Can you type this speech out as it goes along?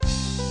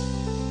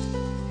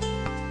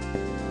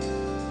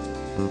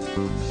Well,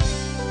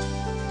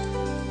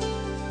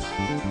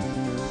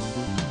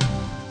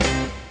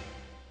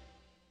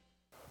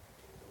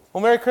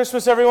 Merry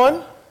Christmas,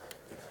 everyone.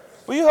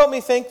 Will you help me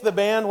thank the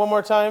band one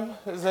more time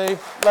as they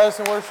led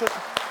us in worship?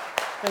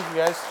 Thank you,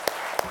 guys.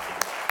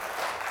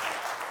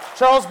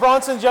 Charles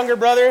Bronson's younger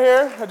brother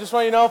here. I just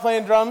want you to know,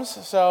 playing drums.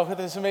 So with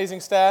this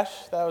amazing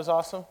stash, that was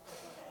awesome.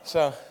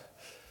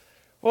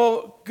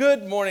 Well,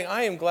 good morning.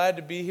 I am glad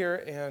to be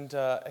here and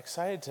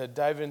excited to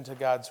dive into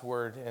God's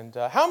Word. And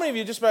how many of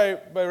you, just by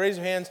raise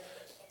of hands,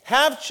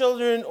 have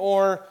children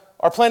or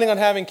are planning on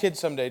having kids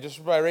someday?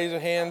 Just by raise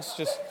of hands,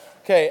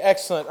 okay,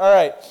 excellent. All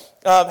right.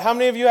 How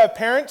many of you have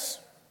parents?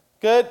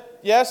 Good?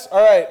 Yes?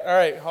 All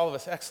right. All of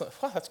us. Excellent.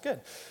 Wow, that's good.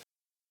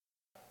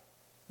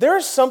 There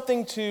is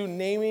something to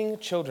naming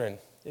children.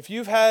 If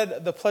you've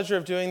had the pleasure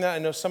of doing that, I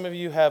know some of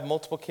you have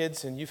multiple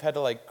kids and you've had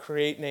to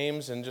create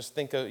names and just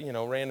think of,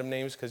 random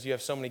names because you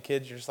have so many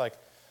kids. You're just like,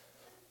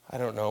 I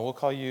don't know, we'll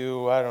call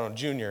you,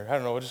 Junior. I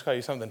don't know, we'll just call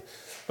you something.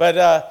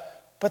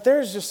 But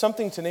there's just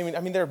something to naming.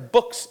 I mean, there are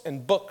books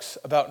and books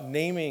about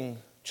naming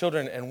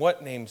children and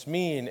what names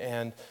mean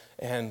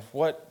and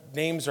what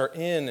names are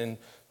in. And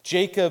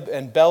Jacob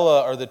and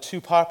Bella are the two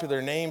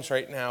popular names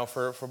right now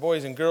for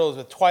boys and girls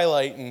with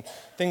Twilight and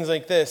things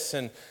like this.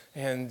 And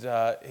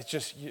it's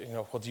just,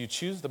 well, do you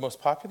choose the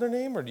most popular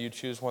name or do you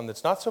choose one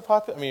that's not so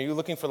popular? I mean, are you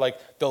looking for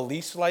the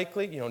least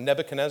likely?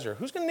 Nebuchadnezzar.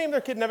 Who's going to name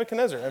their kid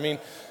Nebuchadnezzar? I mean,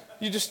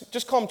 you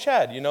just call him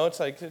Chad,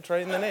 it's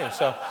right in the name.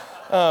 So,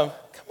 come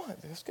on,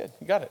 that's good.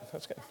 You got it.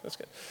 That's good.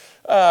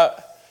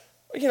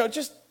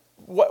 Just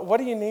what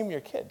do you name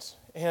your kids?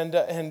 And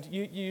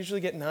you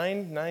usually get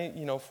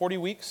 40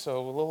 weeks, so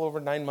a little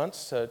over 9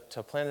 months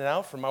to plan it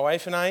out. For my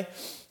wife and I,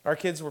 our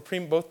kids were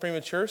both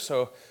premature,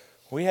 so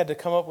we had to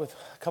come up with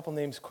a couple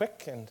names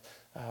quick and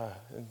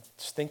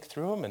just think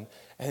through them.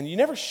 And you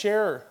never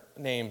share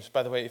names,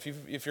 by the way.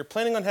 If you're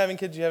planning on having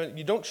kids,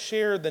 you don't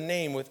share the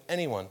name with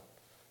anyone.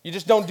 You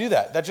just don't do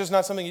that. That's just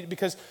not something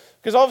because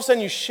all of a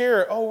sudden you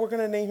share, we're going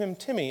to name him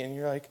Timmy, and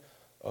you're like,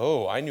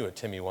 oh, I knew a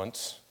Timmy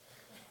once.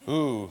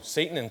 Ooh,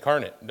 Satan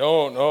incarnate.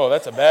 No,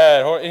 that's a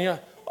bad horse. And you're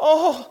like,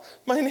 oh,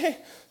 my name,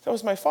 that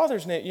was my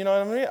father's name. You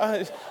know what I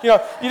mean?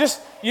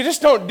 You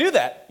just don't do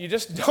that. You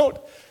just don't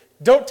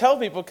tell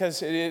people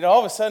because all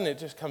of a sudden it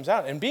just comes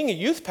out. And being a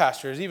youth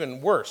pastor is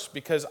even worse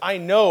because I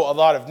know a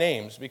lot of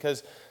names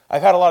because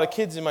I've had a lot of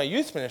kids in my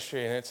youth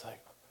ministry and it's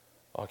like,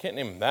 I can't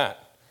name them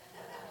that.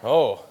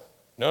 Oh,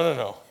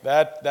 no,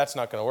 that's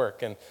not going to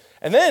work. And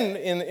then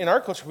in our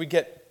culture we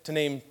get to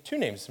name two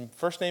names, a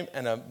first name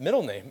and a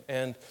middle name.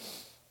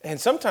 And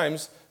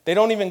sometimes they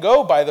don't even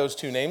go by those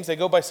two names. They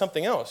go by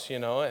something else,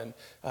 and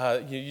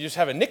you just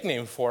have a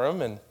nickname for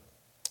them, and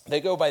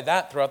they go by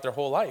that throughout their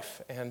whole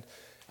life. And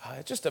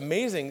it's just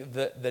amazing,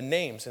 the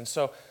names. And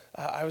so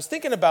I was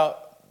thinking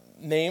about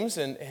names,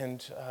 and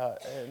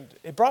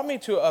it brought me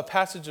to a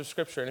passage of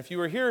Scripture. And if you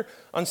were here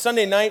on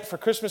Sunday night for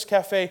Christmas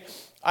Cafe,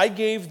 I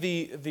gave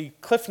the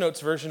Cliff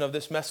Notes version of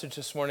this message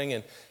this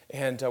morning,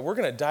 and we're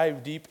going to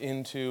dive deep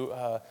into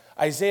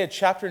Isaiah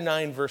chapter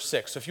 9, verse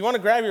 6. So if you want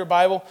to grab your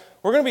Bible,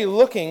 we're going to be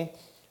looking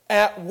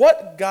at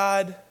what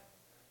God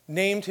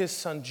named his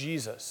son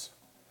Jesus.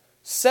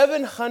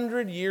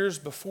 700 years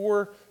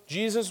before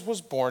Jesus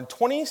was born,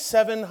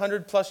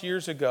 2,700 plus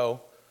years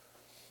ago,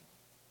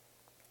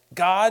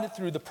 God,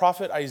 through the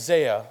prophet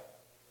Isaiah,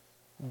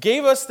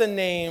 gave us the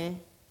name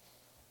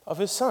of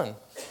his son.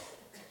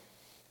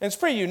 And it's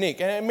pretty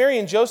unique. And Mary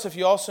and Joseph,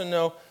 you also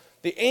know,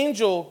 the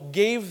angel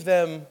gave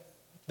them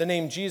the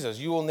name Jesus.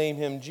 You will name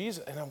him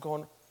Jesus. And I'm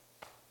going,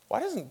 why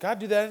doesn't God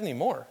do that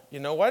anymore?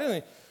 Why didn't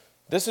he?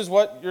 This is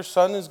what your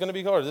son is going to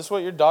be called, or this is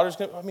what your daughter's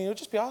going to, it would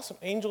just be awesome.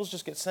 Angels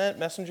just get sent,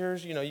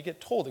 messengers, you get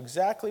told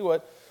exactly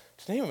what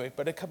to name him.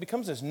 But it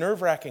becomes this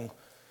nerve-wracking.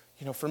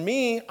 For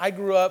me, I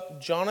grew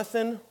up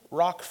Jonathan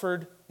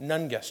Rockford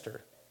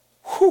Nungester.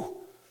 Whew!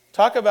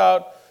 Talk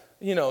about,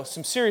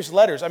 some serious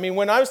letters.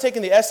 When I was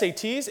taking the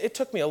SATs, it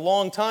took me a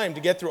long time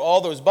to get through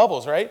all those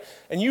bubbles, right?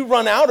 And you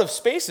run out of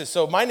spaces.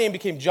 So my name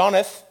became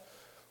Jonathan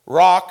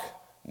Rock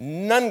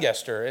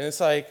Nungester. And it's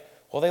like,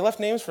 well, they left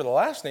names for the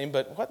last name,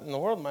 but what in the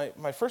world?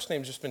 My first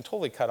name's just been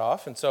totally cut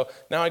off. And so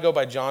now I go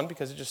by John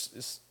because it just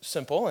is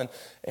simple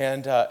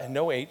and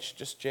no H,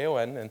 just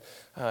Jon. And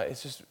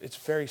it's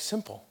very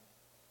simple.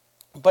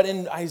 But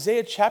in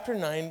Isaiah chapter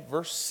 9,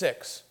 verse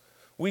 6,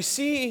 we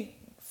see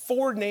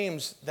 4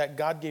 names that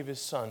God gave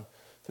his son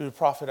through the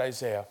prophet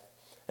Isaiah.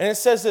 And it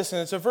says this,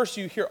 and it's a verse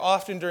you hear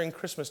often during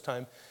Christmas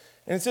time.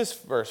 And it's this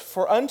verse,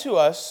 "For unto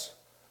us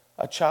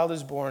a child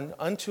is born,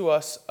 unto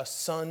us a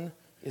son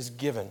is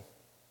given.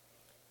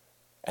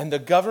 And the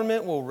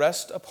government will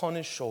rest upon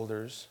his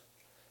shoulders,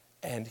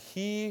 and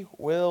he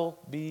will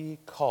be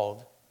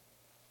called."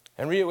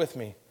 And read it with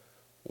me.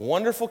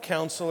 "Wonderful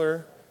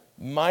Counselor,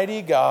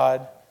 Mighty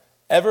God,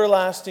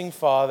 Everlasting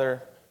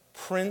Father,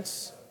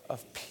 Prince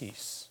of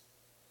Peace."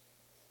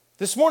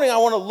 This morning I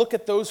want to look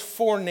at those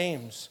 4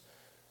 names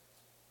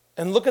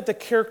and look at the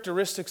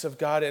characteristics of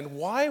God and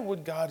why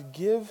would God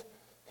give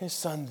his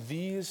son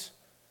these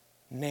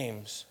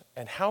names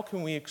and how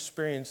can we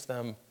experience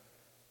them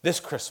this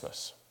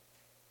Christmas.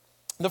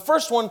 The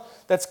first one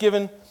that's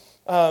given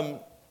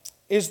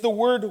is the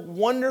word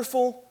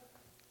wonderful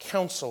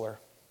counselor.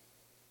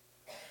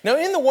 Now,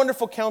 in the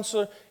wonderful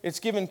counselor, it's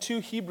given 2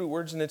 Hebrew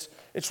words, and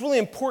it's really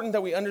important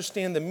that we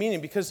understand the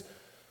meaning, because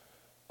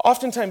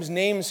oftentimes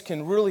names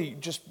can really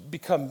just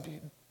become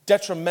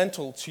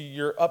detrimental to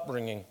your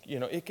upbringing.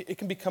 It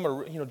can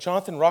become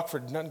Jonathan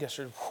Rockford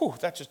Nungester. Whew,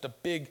 that's just a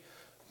big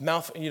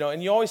mouth.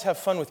 And you always have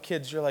fun with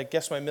kids. You're like,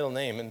 guess my middle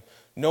name, and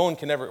no one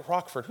can ever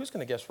Rockford. Who's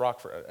going to guess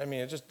Rockford? I mean,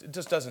 it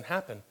just doesn't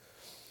happen.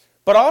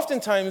 But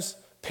oftentimes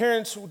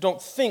parents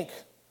don't think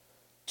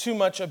too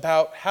much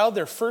about how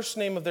their first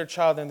name of their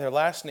child and their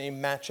last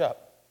name match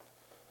up.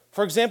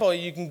 For example,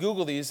 you can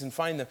Google these and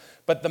find them.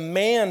 But the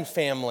Mann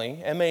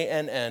family,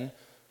 M-A-N-N,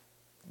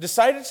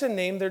 decided to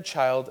name their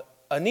child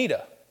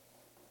Anita.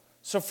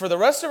 So for the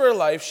rest of her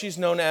life, she's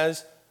known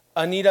as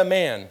Anita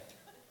Mann.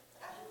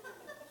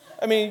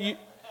 I mean,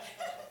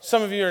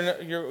 some of you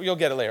you'll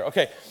get it later.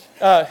 Okay,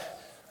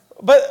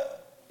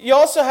 but you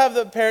also have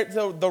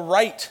the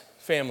Wright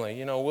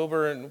family.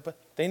 Wilbur, but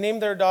they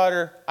named their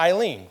daughter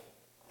Eileen.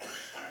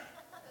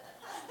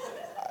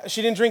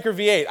 She didn't drink her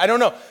V8. I don't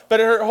know, but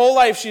her whole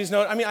life she's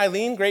known. I mean,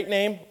 Eileen, great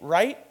name.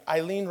 Wright,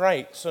 Eileen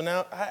Wright. So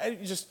now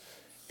it's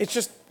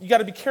just you got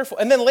to be careful.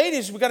 And then,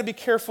 ladies, we got to be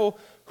careful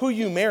who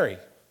you marry.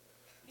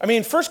 I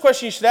mean, first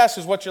question you should ask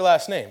is, what's your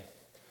last name?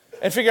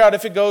 And figure out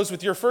if it goes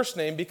with your first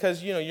name,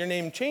 because, your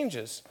name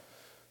changes.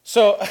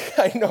 So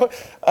I know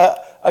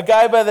a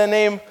guy by the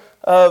name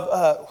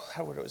of,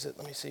 what was it?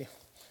 Let me see.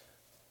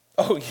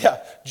 Oh, yeah.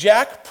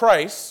 Jack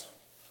Price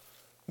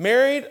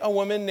married a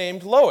woman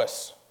named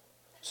Lois.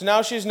 So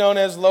now she's known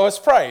as Lois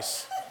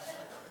Price.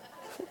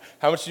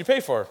 How much did you pay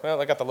for her?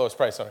 Well, I got the lowest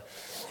price on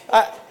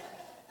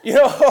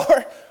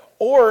her.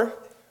 Or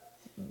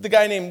the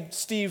guy named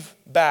Steve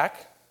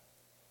Back,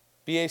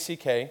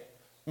 B-A-C-K,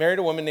 married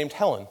a woman named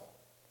Helen.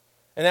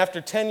 And after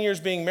 10 years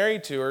being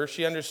married to her,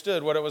 she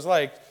understood what it was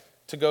like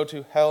to go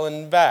to hell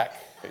and back.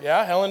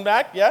 Yeah, hell and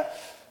back, yeah.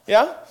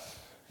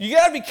 You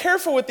got to be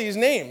careful with these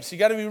names. You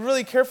got to be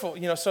really careful.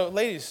 So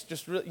ladies,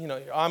 just really,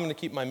 I'm going to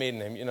keep my maiden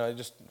name,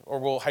 or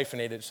we'll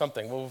hyphenate it,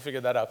 something. We'll figure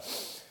that out.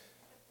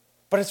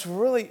 But it's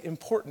really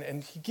important.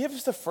 And he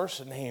gives the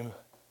first name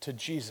to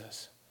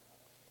Jesus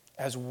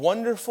as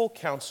Wonderful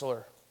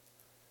Counselor.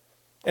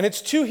 And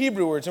it's 2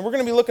 Hebrew words. And we're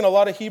going to be looking at a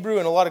lot of Hebrew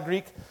and a lot of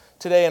Greek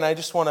today. And I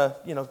just want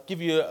to,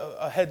 give you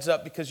a heads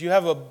up, because you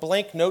have a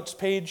blank notes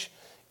page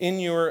in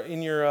your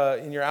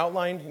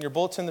outline, in your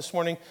bulletin this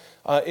morning.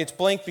 It's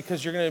blank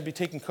because you're going to be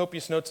taking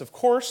copious notes, of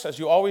course, as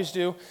you always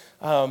do.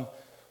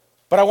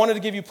 But I wanted to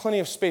give you plenty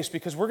of space,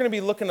 because we're going to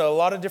be looking at a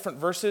lot of different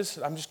verses.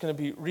 I'm just going to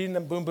be reading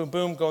them, boom, boom,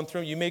 boom, going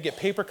through them. You may get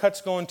paper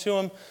cuts going to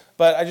them,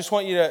 but I just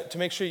want you to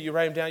make sure you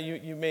write them down.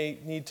 You may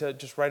need to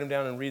just write them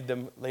down and read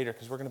them later,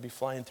 because we're going to be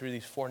flying through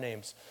these 4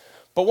 names.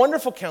 But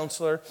Wonderful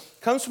Counselor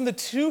comes from the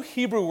 2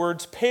 Hebrew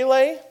words,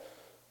 Pele,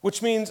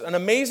 which means an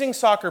amazing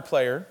soccer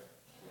player.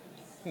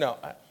 No,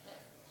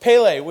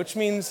 Pele, which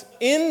means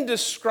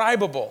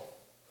indescribable,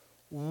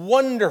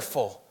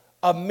 wonderful,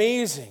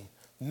 amazing,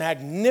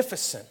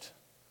 magnificent.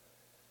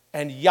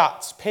 And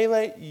yachts,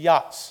 Pele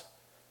yachts,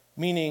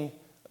 meaning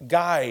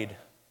guide,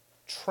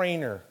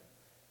 trainer,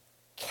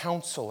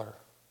 counselor.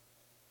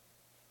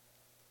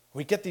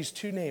 We get these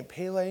 2 names,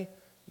 Pele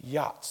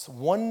yachts,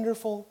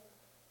 wonderful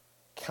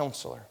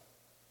counselor.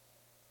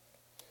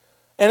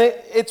 And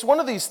it's one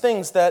of these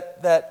things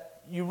that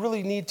you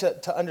really need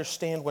to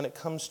understand when it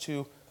comes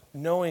to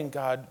knowing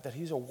God, that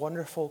he's a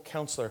wonderful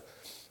counselor.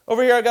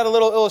 Over here I got a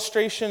little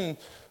illustration.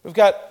 We've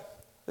got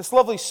this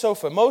lovely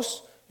sofa.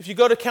 If you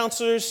go to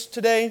counselors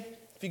today,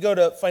 if you go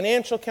to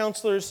financial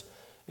counselors,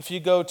 if you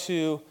go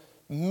to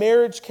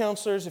marriage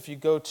counselors, if you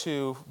go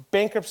to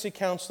bankruptcy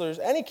counselors,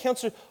 any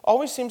counselor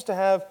always seems to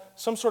have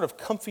some sort of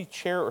comfy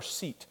chair or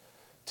seat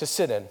to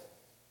sit in.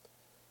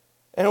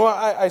 And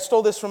I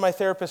stole this from my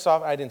therapist's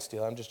office. I didn't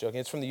steal it, I'm just joking.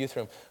 It's from the youth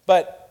room.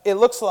 But it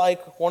looks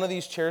like one of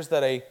these chairs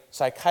that a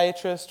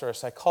psychiatrist or a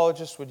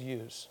psychologist would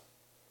use.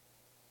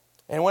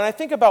 And when I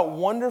think about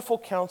wonderful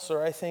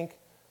counselor, I think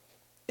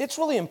it's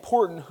really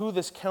important who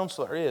this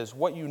counselor is,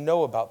 what you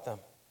know about them.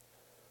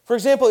 For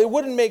example, it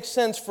wouldn't make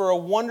sense for a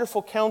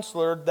wonderful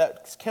counselor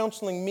that's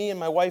counseling me and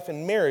my wife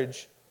in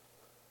marriage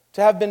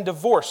to have been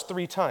divorced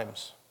 3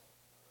 times.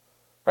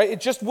 Right?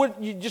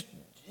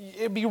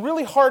 It'd be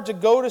really hard to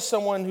go to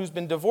someone who's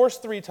been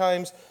divorced 3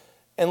 times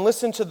and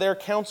listen to their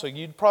counsel.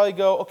 You'd probably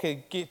go,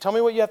 okay, tell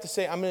me what you have to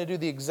say. I'm going to do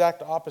the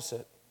exact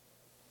opposite.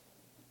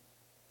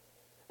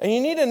 And you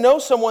need to know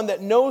someone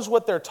that knows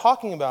what they're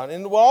talking about.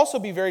 And it will also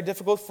be very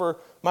difficult for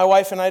my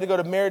wife and I to go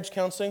to marriage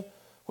counseling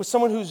with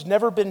someone who's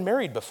never been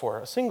married before,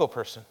 a single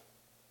person.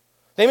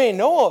 They may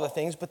know all the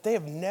things, but they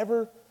have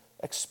never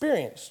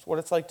experienced what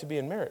it's like to be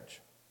in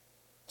marriage.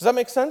 Does that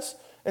make sense?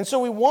 And so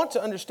we want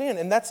to understand,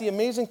 and that's the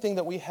amazing thing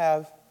that we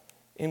have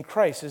in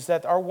Christ, is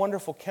that our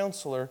wonderful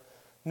counselor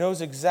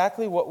knows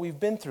exactly what we've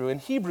been through. In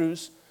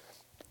Hebrews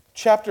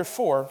chapter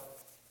 4,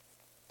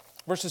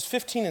 verses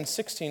 15 and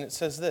 16, it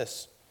says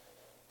this: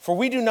 "For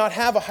we do not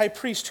have a high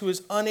priest who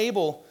is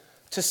unable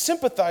to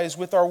sympathize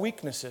with our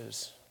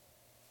weaknesses,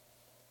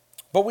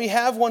 But we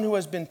have one who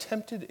has been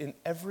tempted in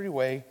every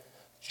way,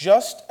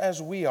 just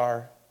as we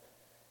are,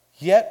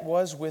 yet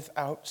was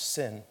without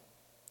sin.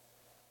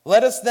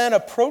 Let us then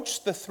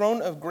approach the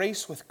throne of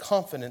grace with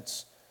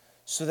confidence,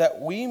 so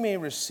that we may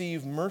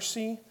receive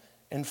mercy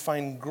and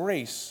find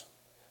grace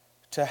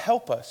to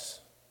help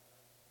us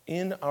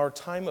in our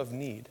time of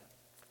need.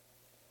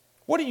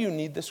 What do you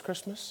need this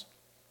Christmas?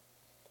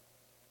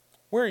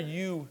 Where are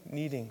you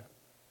needing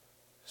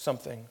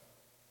something?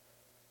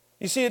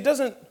 You see, it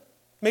doesn't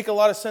make a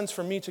lot of sense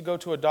for me to go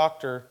to a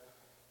doctor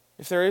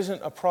if there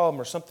isn't a problem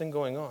or something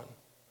going on.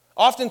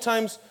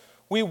 Oftentimes,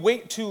 we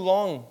wait too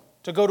long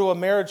to go to a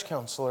marriage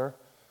counselor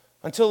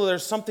until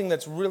there's something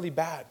that's really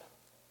bad,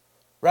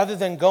 rather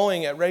than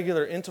going at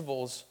regular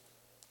intervals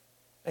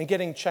and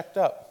getting checked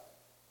up,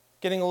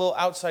 getting a little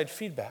outside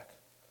feedback.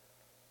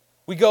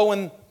 We go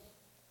when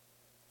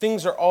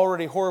things are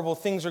already horrible,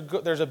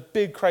 there's a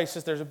big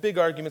crisis, there's a big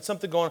argument,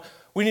 something going on,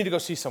 we need to go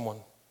see someone.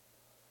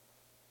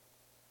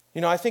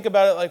 I think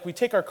about it like we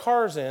take our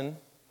cars in,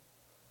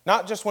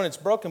 not just when it's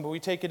broken, but we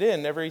take it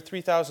in every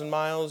 3,000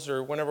 miles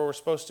or whenever we're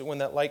supposed to, when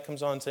that light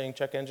comes on saying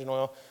check engine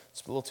oil.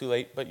 It's a little too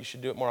late, but you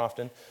should do it more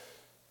often.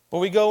 But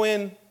we go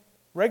in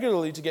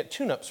regularly to get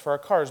tune-ups for our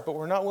cars, but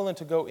we're not willing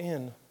to go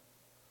in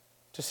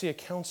to see a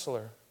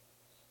counselor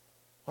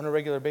on a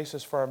regular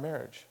basis for our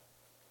marriage.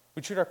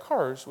 We treat our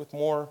cars with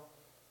more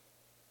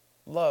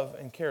love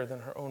and care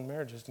than our own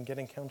marriages and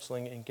getting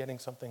counseling and getting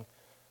something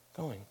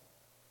going.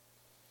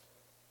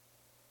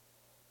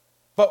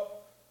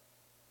 But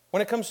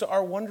when it comes to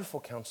our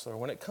wonderful counselor,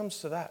 when it comes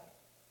to that,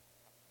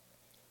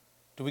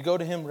 do we go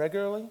to him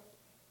regularly?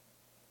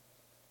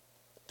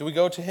 Do we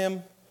go to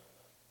him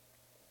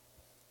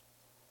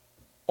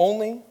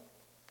only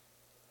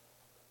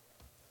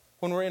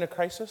when we're in a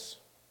crisis?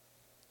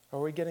 Or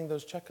are we getting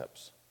those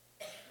checkups?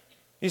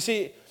 You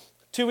see,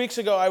 2 weeks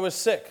ago I was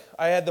sick.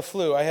 I had the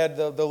flu. I had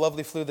the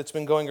lovely flu that's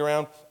been going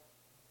around.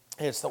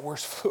 And it's the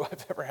worst flu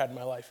I've ever had in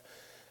my life.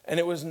 And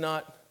it was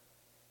not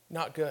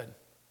good.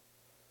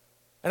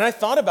 And I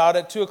thought about it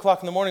at 2 o'clock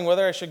in the morning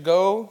whether I should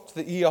go to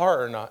the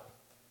ER or not.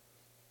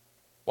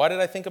 Why did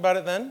I think about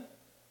it then?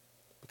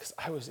 Because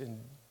I was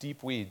in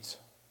deep weeds.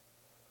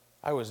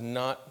 I was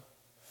not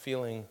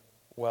feeling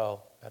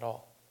well at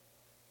all.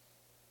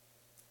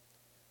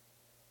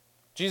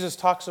 Jesus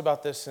talks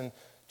about this, and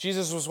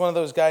Jesus was one of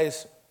those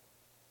guys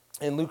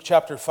in Luke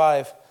chapter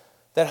 5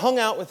 that hung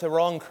out with the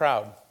wrong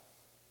crowd.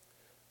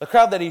 The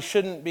crowd that he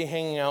shouldn't be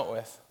hanging out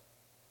with.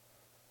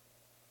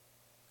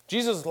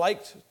 Jesus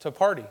liked to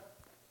party.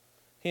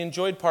 He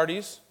enjoyed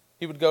parties.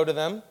 He would go to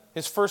them.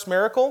 His first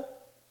miracle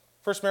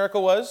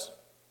was,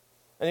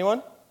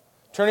 anyone?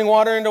 Turning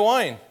water into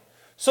wine.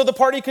 So the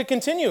party could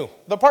continue.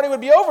 The party would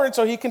be over, and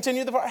so he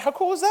continued the party. How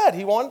cool was that?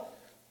 He wanted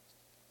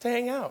to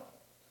hang out,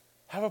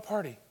 have a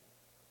party.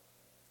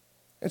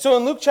 And so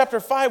in Luke chapter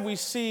 5, we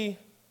see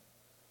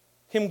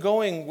him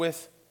going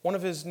with one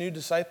of his new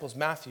disciples,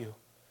 Matthew,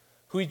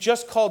 who he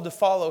just called to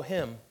follow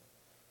him.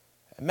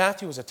 And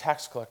Matthew was a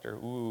tax collector.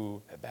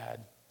 Ooh,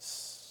 bad.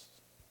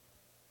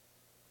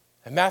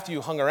 And Matthew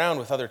hung around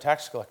with other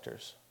tax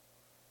collectors.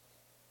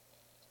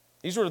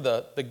 These were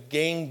the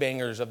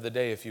gangbangers of the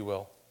day, if you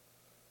will.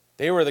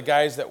 They were the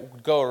guys that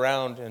would go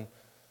around and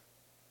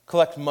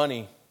collect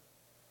money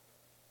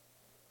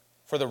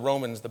for the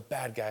Romans, the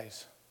bad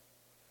guys.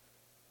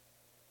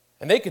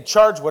 And they could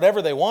charge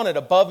whatever they wanted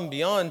above and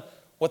beyond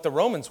what the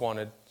Romans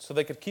wanted so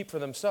they could keep for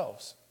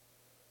themselves.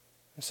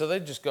 And so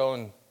they'd just go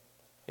and,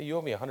 hey, you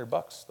owe me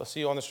 $100. They'll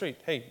see you on the street.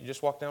 Hey, you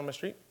just walked down my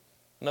street?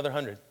 Another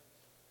 100.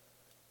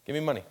 Give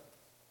me money.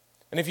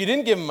 And if you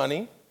didn't give them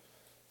money,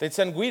 they'd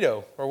send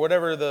Guido, or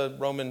whatever the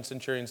Roman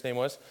centurion's name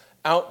was,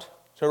 out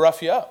to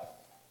rough you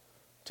up,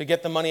 to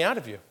get the money out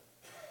of you,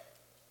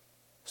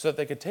 so that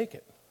they could take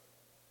it.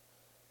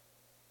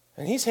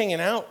 And he's hanging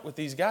out with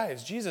these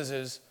guys. Jesus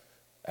is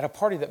at a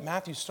party that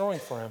Matthew's throwing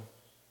for him.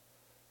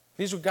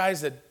 These were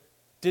guys that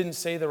didn't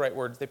say the right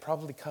words. They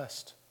probably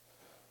cussed.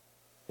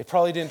 They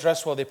probably didn't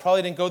dress well. They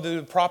probably didn't go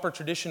through the proper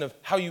tradition of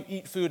how you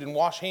eat food and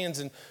wash hands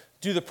and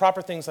do the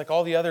proper things like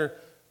all the other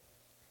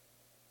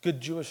good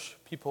Jewish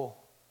people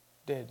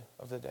did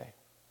of the day.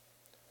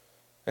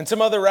 And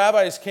some other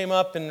rabbis came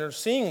up and are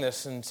seeing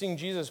this and seeing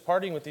Jesus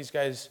partying with these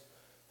guys,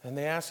 and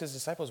they asked his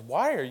disciples,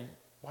 why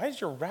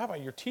is your rabbi,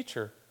 your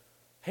teacher,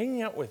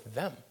 hanging out with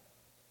them?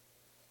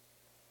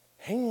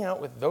 Hanging out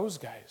with those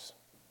guys.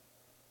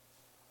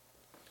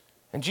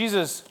 And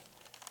Jesus,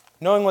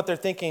 knowing what they're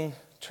thinking,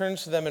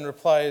 turns to them and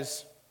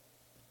replies,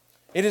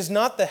 "It is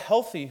not the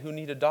healthy who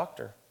need a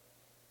doctor,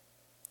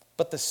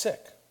 but the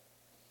sick.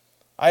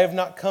 I have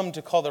not come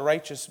to call the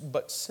righteous,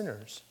 but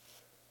sinners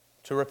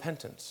to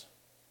repentance."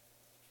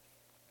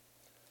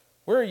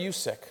 Where are you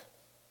sick?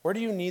 Where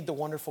do you need the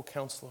wonderful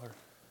counselor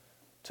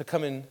to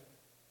come in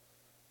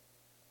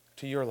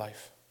to your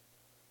life?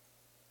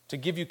 To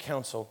give you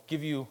counsel,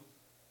 give you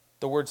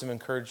the words of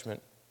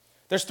encouragement.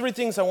 There's 3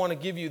 things I want to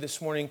give you this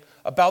morning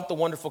about the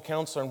wonderful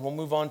counselor, and we'll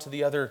move on to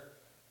the other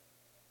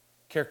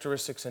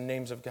characteristics and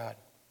names of God.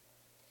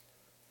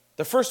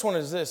 The first one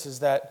is this,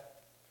 is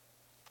that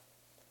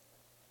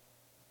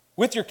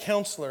With your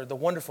counselor, the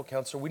wonderful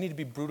counselor, we need to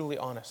be brutally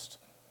honest.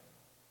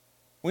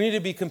 We need to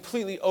be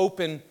completely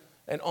open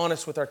and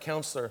honest with our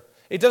counselor.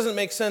 It doesn't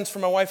make sense for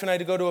my wife and I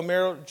to go to a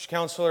marriage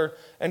counselor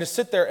and to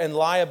sit there and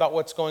lie about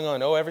what's going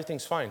on. Oh,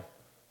 everything's fine.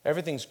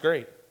 Everything's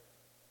great.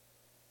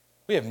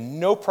 We have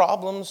no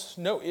problems,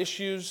 no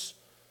issues.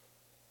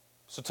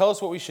 So tell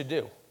us what we should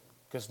do,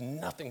 because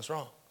nothing's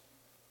wrong.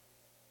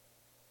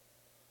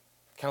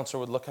 The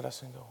counselor would look at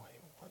us and go,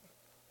 hey,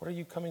 what are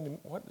you coming to?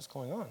 What is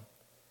going on?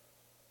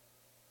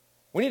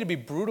 We need to be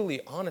brutally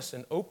honest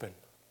and open.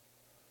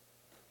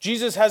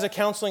 Jesus has a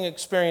counseling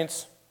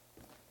experience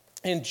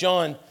in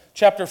John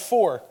chapter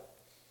 4.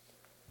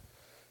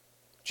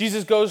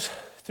 Jesus goes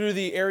through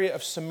the area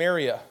of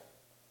Samaria.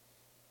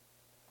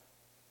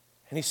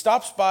 And he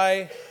stops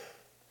by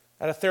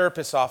at a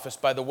therapist's office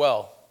by the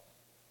well.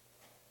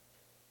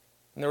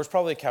 And there was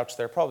probably a couch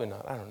there, probably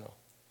not, I don't know.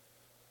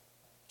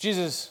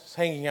 Jesus is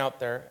hanging out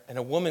there, and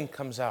a woman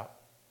comes out.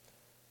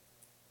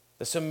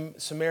 The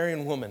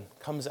Samaritan woman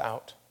comes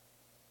out.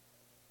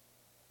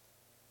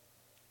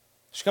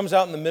 She comes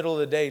out in the middle of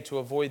the day to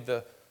avoid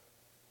the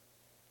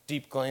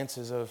deep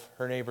glances of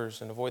her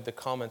neighbors and avoid the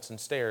comments and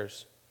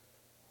stares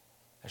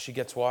as she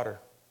gets water.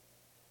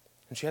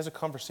 And she has a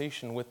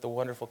conversation with the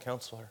wonderful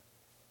counselor.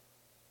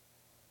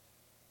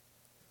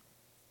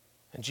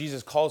 And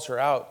Jesus calls her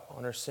out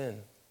on her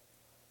sin.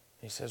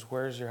 He says,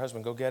 where's your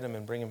husband? Go get him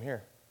and bring him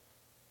here.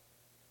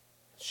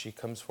 She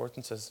comes forth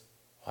and says,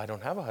 well, I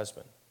don't have a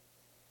husband.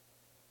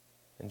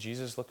 And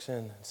Jesus looks in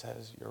and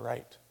says, you're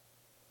right.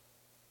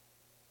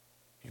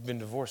 You've been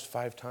divorced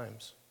 5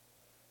 times.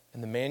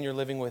 And the man you're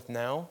living with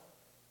now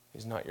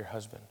is not your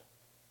husband.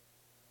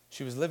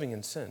 She was living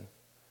in sin.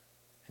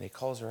 And he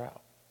calls her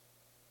out.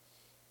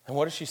 And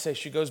what does she say?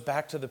 She goes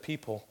back to the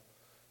people,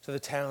 to the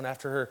town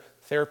after her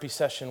therapy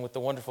session with the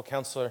wonderful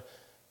counselor.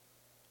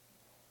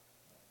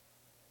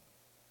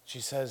 She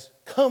says,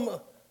 come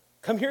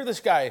hear this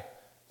guy.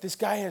 This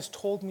guy has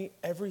told me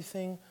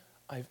everything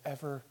I've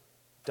ever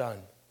done.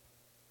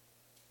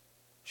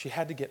 She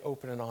had to get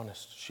open and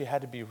honest. She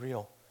had to be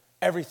real.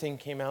 Everything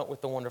came out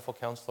with the wonderful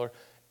counselor.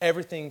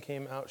 Everything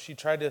came out. She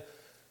tried to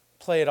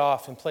play it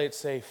off and play it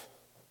safe.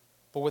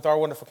 But with our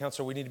wonderful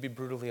counselor, we need to be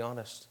brutally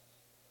honest.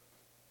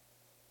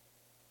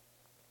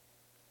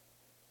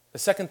 The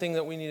second thing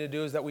that we need to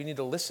do is that we need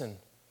to listen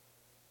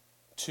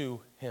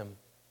to him.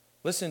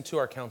 Listen to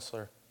our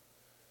counselor.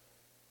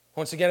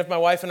 Once again, if my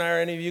wife and I or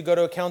any of you go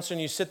to a counselor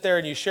and you sit there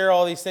and you share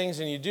all these things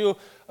and you do,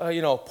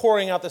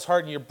 pouring out this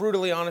heart and you're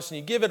brutally honest and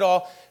you give it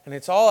all and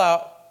it's all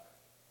out,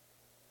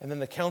 and then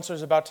the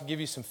counselor's about to give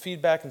you some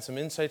feedback and some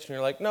insights and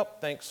you're like, nope,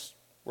 thanks,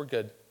 we're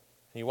good. And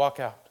you walk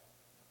out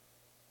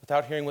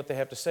without hearing what they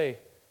have to say,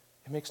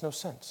 it makes no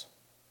sense.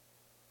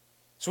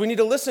 So we need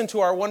to listen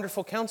to our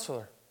wonderful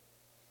counselor.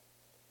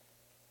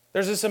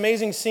 There's this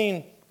amazing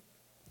scene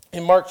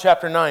in Mark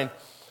chapter 9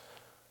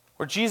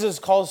 where Jesus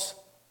calls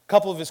a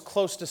couple of his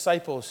close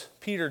disciples,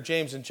 Peter,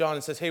 James, and John,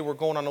 and says, hey, we're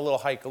going on a little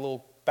hike, a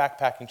little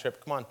backpacking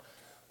trip. Come on,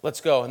 let's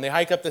go. And they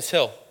hike up this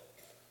hill.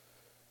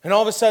 And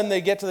all of a sudden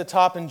they get to the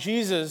top, and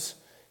Jesus,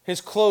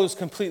 his clothes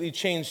completely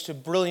changed to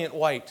brilliant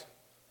white.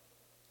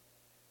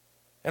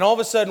 And all of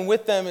a sudden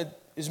with them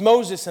is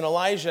Moses and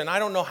Elijah. And I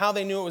don't know how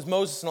they knew it was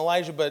Moses and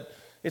Elijah, but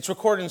it's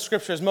recorded in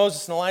Scripture as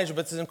Moses and Elijah.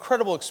 But it's an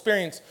incredible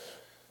experience.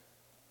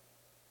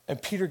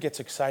 And Peter gets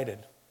excited.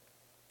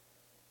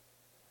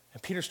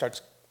 And Peter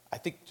starts, I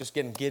think, just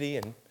getting giddy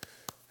and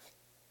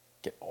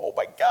oh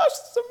my gosh,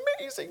 this is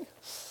amazing.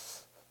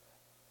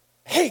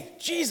 Hey,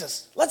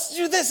 Jesus, let's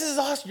do this. This is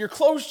awesome. Your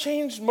clothes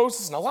changed.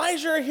 Moses and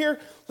Elijah are here.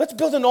 Let's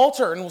build an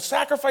altar and we'll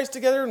sacrifice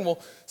together and we'll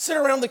sit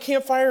around the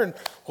campfire and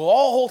we'll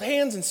all hold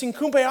hands and sing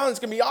Kumbaya. And it's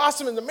going to be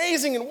awesome and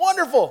amazing and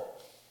wonderful.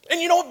 And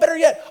you know what? Better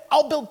yet,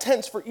 I'll build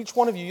tents for each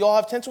one of you. You all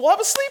have tents. We'll have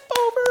a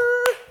sleepover.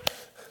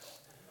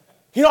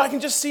 I can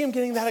just see him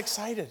getting that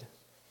excited.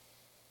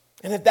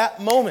 And at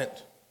that moment,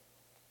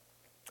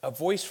 a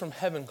voice from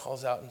heaven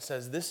calls out and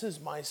says, this is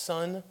my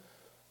son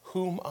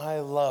whom I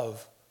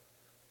love.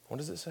 What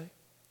does it say?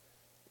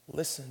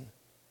 Listen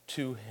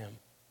to him.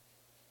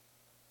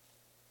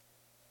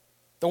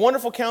 The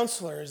wonderful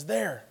counselor is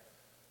there,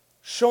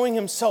 showing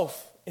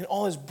himself in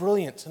all his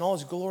brilliance and all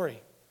his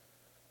glory.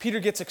 Peter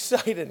gets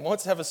excited and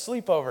wants to have a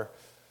sleepover.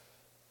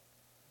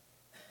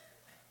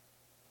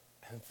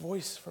 And a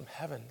voice from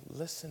heaven,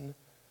 listen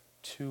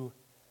to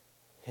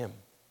him.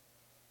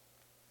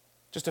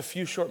 Just a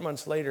few short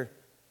months later,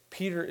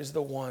 Peter is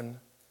the one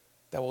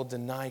that will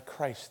deny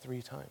Christ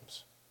 3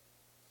 times.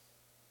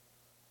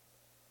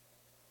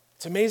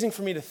 It's amazing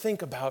for me to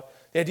think about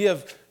the idea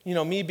of,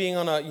 me being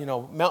on a,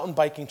 mountain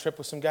biking trip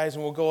with some guys,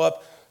 and we'll go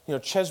up,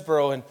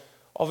 Chesborough, and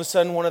all of a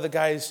sudden one of the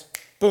guys,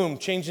 boom,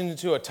 changing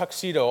into a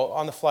tuxedo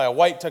on the fly, a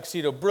white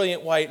tuxedo,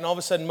 brilliant white, and all of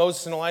a sudden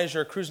Moses and Elijah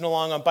are cruising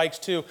along on bikes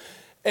too,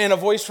 and a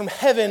voice from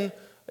heaven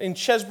in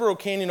Chesborough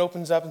Canyon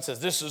opens up and says,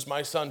 this is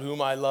my son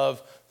whom I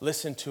love,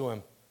 listen to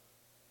him.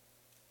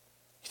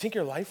 You think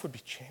your life would be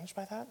changed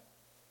by that?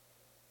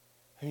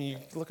 I mean, you're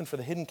looking for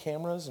the hidden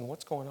cameras and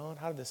what's going on,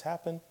 how did this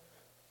happen?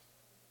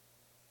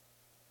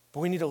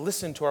 But we need to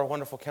listen to our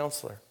wonderful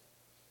counselor.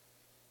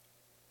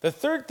 The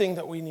third thing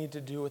that we need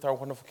to do with our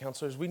wonderful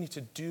counselor is we need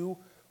to do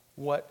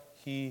what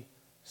he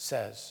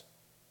says.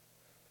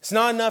 It's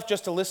not enough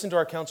just to listen to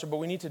our counselor, but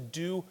we need to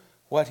do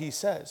what he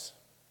says.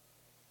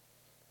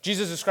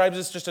 Jesus describes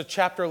this just a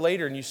chapter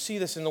later, and you see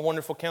this in the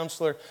wonderful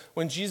counselor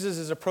when Jesus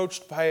is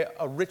approached by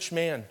a rich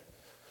man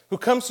who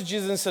comes to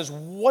Jesus and says,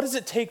 "What does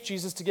it take,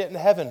 Jesus, to get into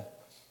heaven?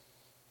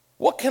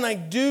 What can I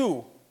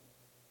do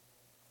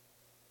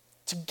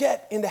to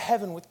get into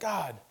heaven with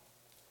God?"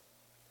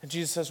 And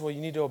Jesus says, "Well,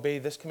 you need to obey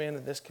this command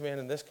and this command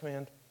and this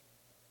command."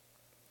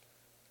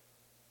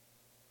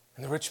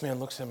 And the rich man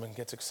looks at him and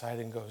gets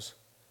excited and goes,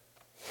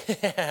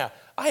 "Yeah,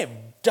 I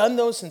have done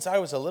those since I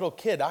was a little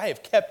kid. I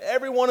have kept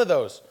every one of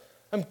those.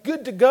 I'm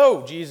good to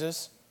go,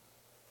 Jesus."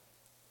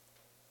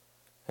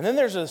 And then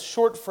there's a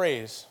short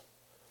phrase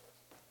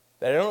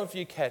that I don't know if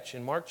you catch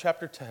in Mark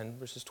chapter 10,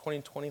 verses 20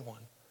 and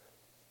 21.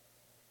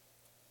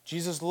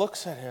 Jesus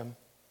looks at him,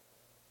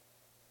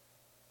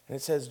 and it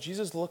says,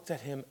 Jesus looked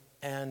at him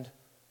and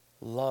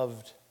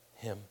loved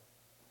him.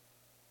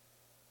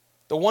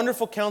 The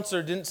wonderful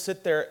counselor didn't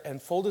sit there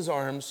and fold his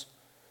arms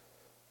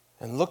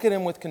and look at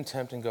him with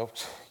contempt and go,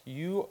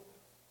 "You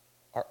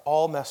are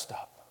all messed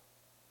up.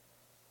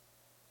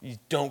 You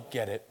don't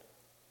get it.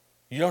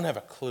 You don't have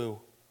a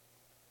clue."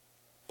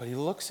 But he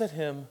looks at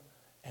him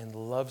and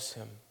loves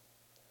him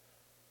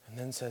and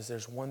then says,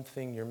 "There's one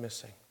thing you're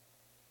missing.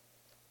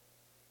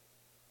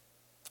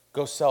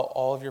 Go sell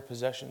all of your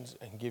possessions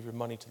and give your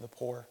money to the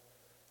poor,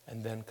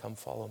 and then come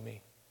follow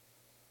me."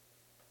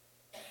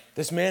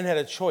 This man had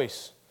a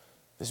choice.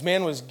 This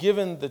man was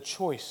given the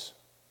choice.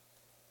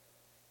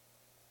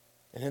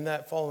 And in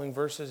that following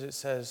verses it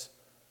says,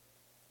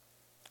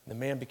 the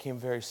man became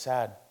very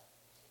sad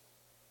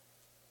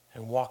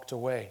and walked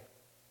away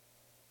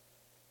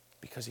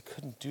because he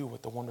couldn't do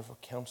what the wonderful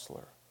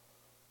counselor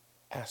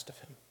asked of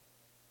him.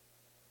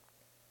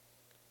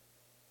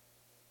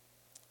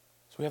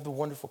 So we have the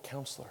wonderful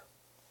counselor.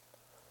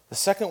 The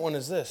second one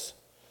is this,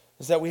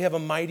 is that we have a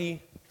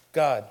mighty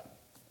God.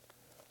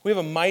 We have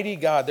a mighty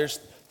God. There's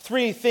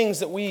three things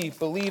that we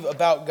believe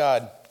about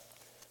God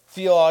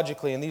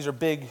theologically, and these are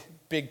big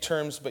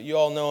terms, but you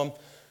all know them,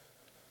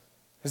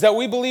 is that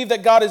we believe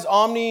that God is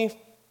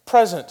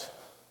omnipresent,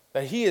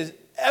 that he is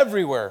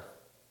everywhere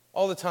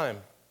all the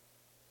time.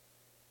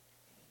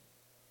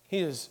 He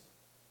is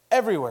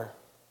everywhere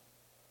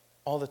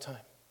all the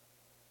time.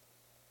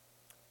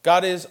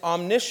 God is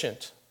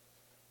omniscient,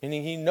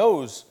 meaning he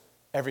knows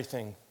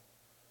everything.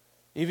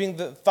 Even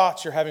the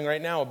thoughts you're having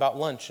right now about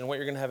lunch and what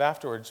you're going to have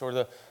afterwards, or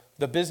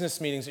the business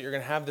meetings that you're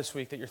going to have this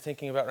week that you're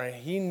thinking about right now.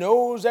 He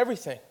knows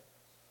everything.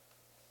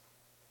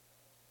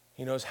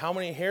 He knows how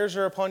many hairs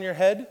are upon your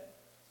head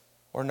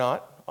or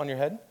not on your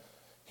head.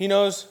 He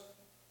knows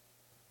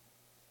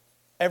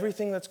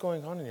everything that's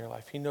going on in your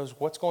life. He knows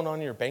what's going on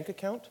in your bank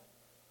account.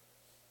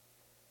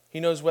 He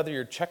knows whether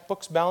your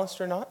checkbook's balanced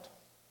or not.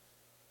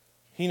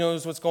 He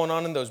knows what's going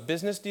on in those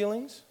business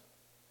dealings.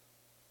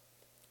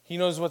 He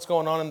knows what's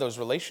going on in those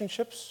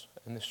relationships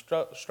and the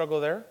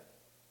struggle there.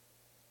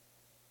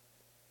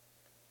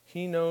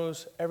 He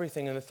knows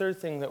everything. And the third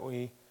thing that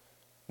we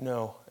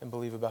know and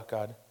believe about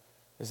God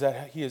is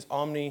that he is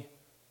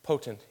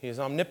omnipotent. He is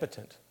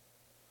omnipotent,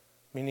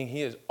 meaning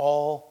he is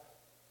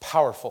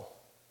all-powerful.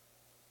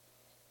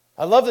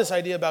 I love this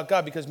idea about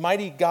God because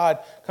mighty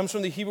God comes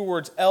from the Hebrew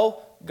words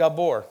El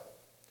Gabor.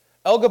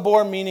 El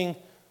Gabor meaning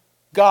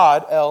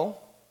God,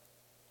 El,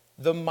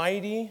 the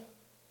mighty,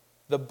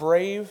 the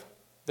brave,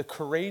 the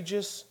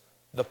courageous,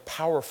 the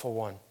powerful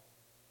one.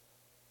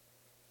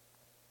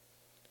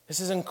 This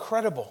is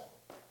incredible.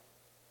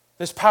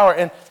 This power.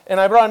 And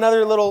I brought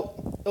another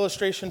little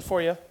illustration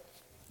for you.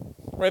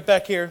 Right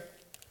back here.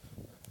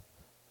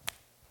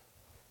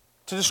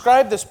 To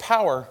describe this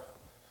power,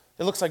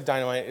 it looks like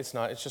dynamite. It's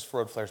not. It's just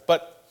road flares.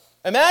 But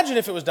imagine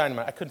if it was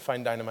dynamite. I couldn't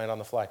find dynamite on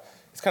the fly.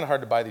 It's kind of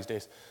hard to buy these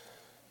days.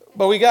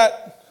 But we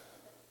got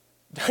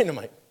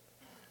dynamite,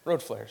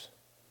 road flares.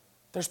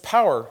 There's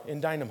power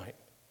in dynamite.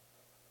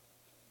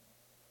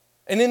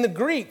 And in the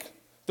Greek,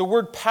 the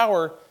word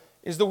power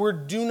is the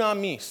word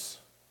dunamis,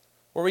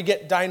 where we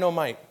get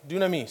dynamite,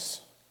 dunamis,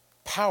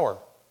 power.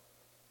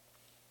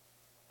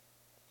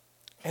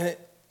 And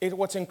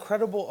what's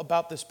incredible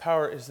about this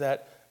power is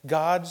that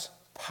God's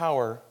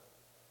power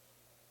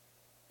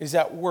is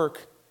at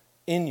work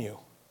in you.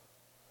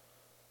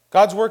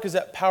 God's work is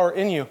at power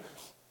in you.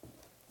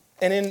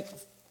 And in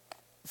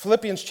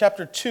Philippians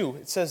chapter 2,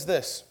 it says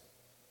this,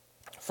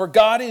 "For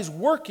God is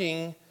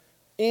working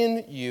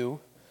in you,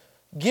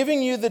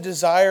 giving you the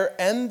desire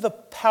and the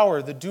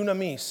power, the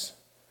dunamis,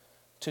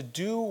 to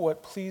do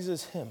what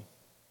pleases him."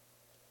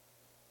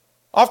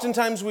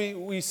 Oftentimes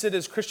we sit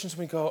as Christians and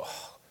we go,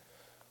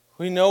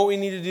 we know what we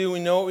need to do, we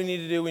know what we need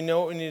to do, we know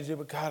what we need to do,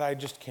 but God, I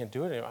just can't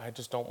do it anymore. I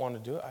just don't want to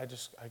do it.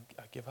 I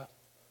give up.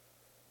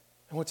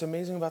 And what's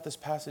amazing about this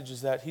passage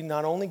is that he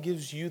not only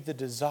gives you the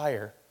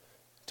desire,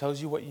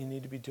 tells you what you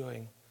need to be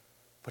doing,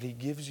 but he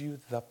gives you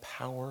the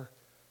power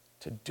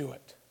to do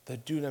it. The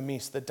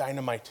dunamis, the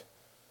dynamite,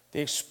 the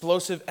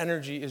explosive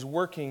energy is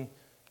working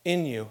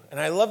in you. And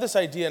I love this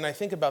idea, and I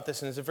think about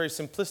this, and it's a very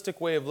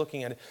simplistic way of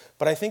looking at it,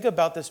 but I think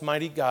about this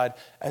mighty God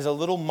as a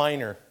little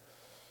miner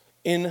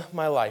in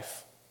my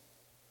life.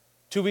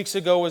 2 weeks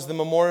ago was the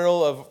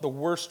memorial of the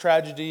worst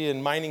tragedy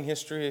in mining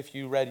history, if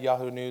you read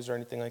Yahoo News or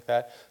anything like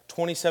that.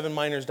 27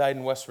 miners died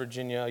in West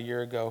Virginia a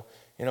year ago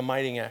in a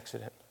mining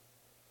accident.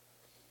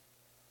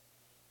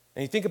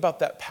 And you think about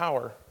that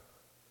power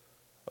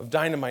of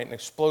dynamite and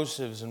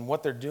explosives and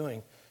what they're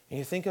doing, and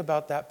you think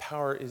about that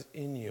power is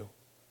in you.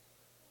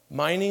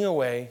 Mining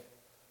away,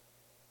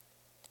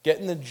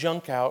 getting the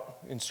junk out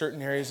in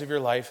certain areas of your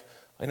life,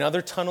 in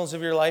other tunnels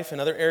of your life, in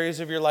other areas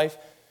of your life.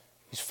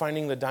 He's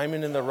finding the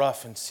diamond in the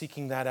rough and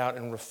seeking that out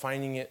and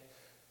refining it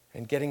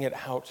and getting it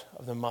out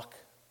of the muck.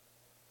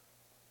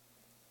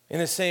 In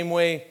the same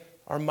way,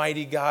 our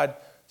mighty God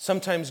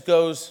sometimes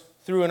goes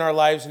through in our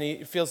lives and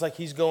it feels like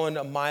he's going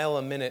a mile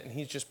a minute and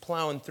he's just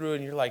plowing through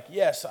and you're like,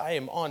 yes, I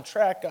am on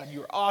track. God,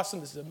 you're awesome.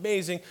 This is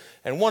amazing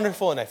and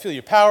wonderful and I feel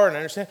your power and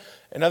I understand.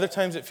 And other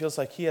times it feels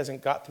like he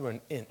hasn't got through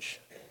an inch.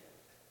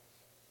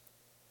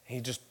 And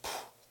he just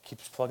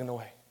keeps plugging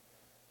away.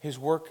 His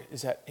work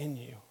is in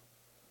you.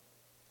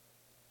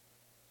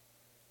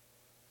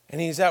 And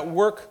he's at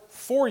work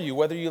for you,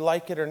 whether you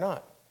like it or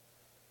not.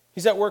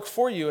 He's at work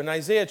for you. And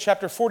Isaiah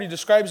chapter 40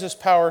 describes this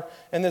power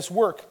and this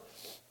work.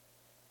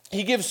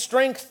 He gives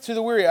strength to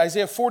the weary.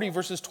 Isaiah 40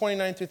 verses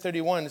 29 through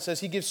 31. It says,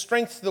 he gives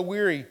strength to the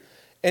weary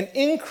and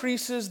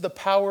increases the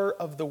power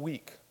of the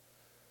weak.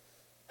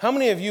 How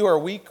many of you are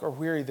weak or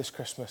weary this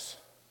Christmas?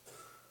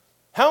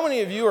 How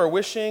many of you are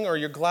wishing or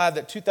you're glad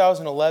that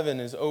 2011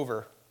 is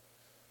over?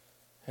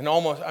 And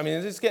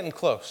it's getting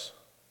close.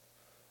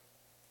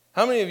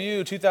 How many of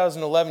you,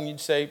 2011, you'd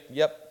say,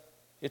 yep,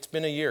 it's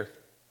been a year?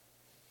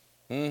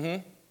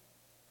 I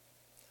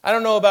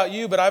don't know about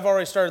you, but I've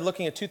already started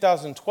looking at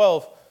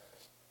 2012,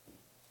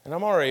 and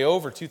I'm already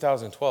over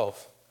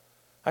 2012.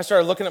 I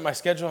started looking at my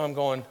schedule, and I'm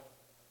going,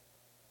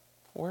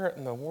 where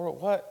in the world,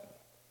 what?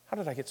 How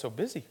did I get so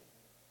busy?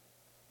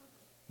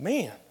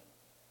 Man,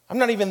 I'm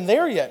not even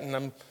there yet, and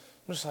I'm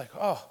just like,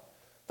 oh.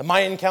 The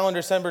Mayan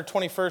calendar, December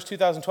 21st,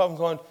 2012, I'm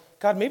going,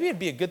 God, maybe it'd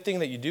be a good thing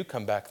that you do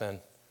come back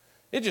then.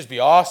 It'd just be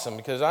awesome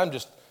because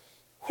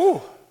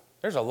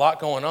there's a lot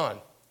going on.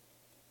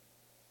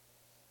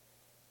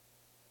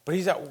 But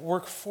he's at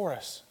work for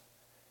us,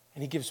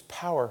 and he gives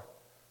power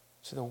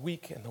to the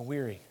weak and the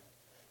weary.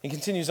 He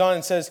continues on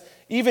and says,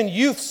 even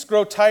youths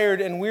grow tired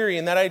and weary,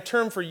 and that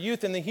term for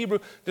youth in the Hebrew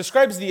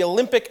describes the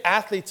Olympic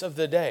athletes of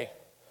the day,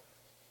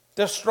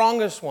 the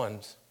strongest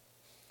ones,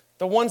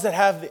 the ones that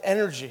have the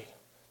energy,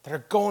 that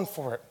are going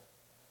for it.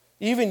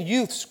 Even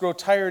youths grow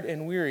tired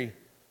and weary.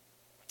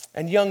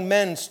 And young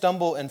men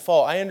stumble and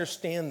fall. I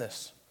understand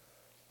this.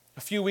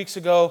 A few weeks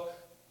ago,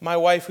 my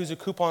wife, who's a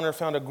couponer,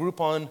 found a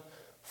Groupon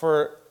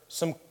for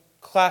some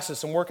classes,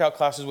 some workout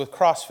classes with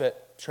CrossFit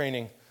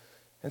training.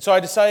 And so I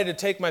decided to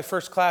take my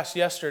first class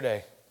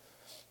yesterday.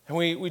 And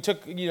we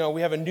took, we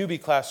have a newbie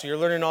class, so you're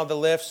learning all the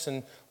lifts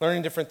and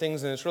learning different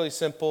things, and it's really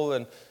simple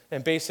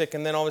and basic.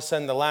 And then all of a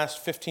sudden, the last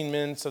 15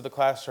 minutes of the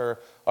class are,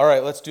 all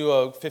right, let's do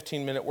a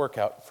 15-minute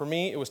workout. For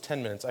me, it was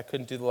 10 minutes. I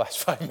couldn't do the last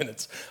 5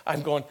 minutes.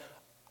 I'm going,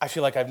 I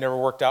feel like I've never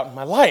worked out in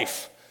my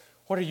life.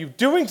 What are you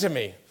doing to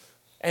me?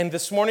 And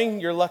this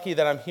morning, you're lucky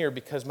that I'm here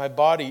because my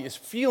body is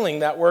feeling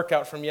that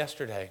workout from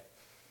yesterday.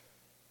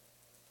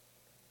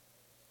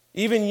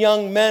 Even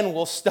young men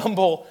will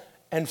stumble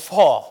and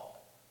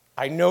fall.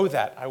 I know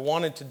that. I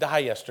wanted to die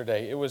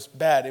yesterday. It was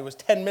bad. It was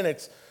 10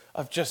 minutes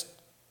of just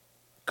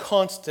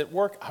constant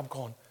work. I'm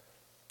going,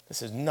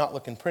 this is not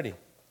looking pretty.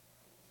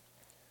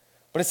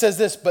 But it says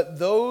this, but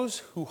those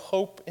who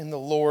hope in the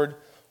Lord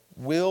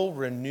will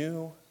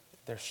renew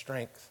their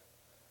strength.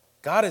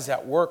 God is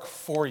at work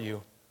for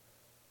you,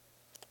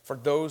 for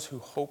those who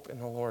hope in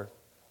the Lord.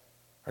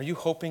 Are you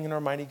hoping in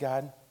our mighty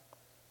God?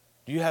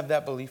 Do you have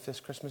that belief this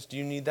Christmas? Do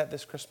you need that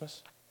this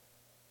Christmas?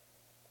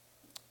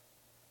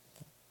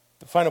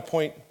 The final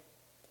point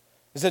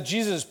is that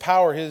Jesus'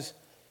 power,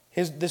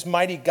 this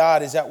mighty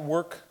God is at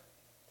work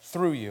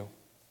through you.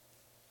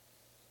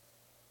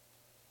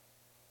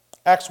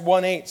 Acts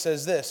 1:8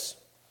 says this,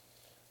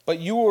 but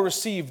you will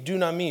receive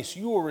dunamis,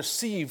 you will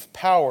receive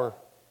power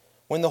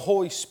when the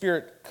Holy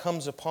Spirit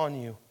comes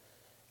upon you,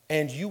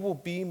 and you will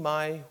be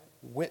my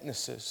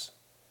witnesses,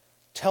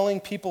 telling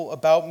people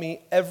about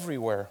me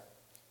everywhere,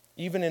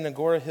 even in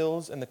Agora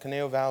Hills and the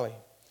Caneo Valley,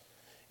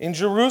 in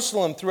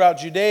Jerusalem, throughout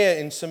Judea,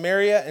 in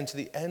Samaria, and to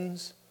the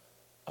ends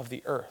of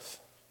the earth.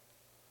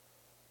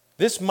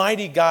 This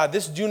mighty God,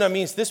 this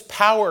dunamis, this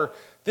power,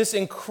 this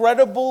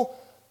incredible,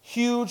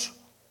 huge,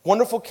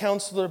 wonderful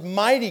counselor,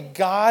 mighty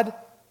God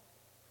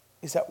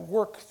is at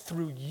work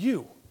through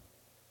you,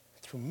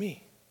 through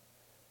me.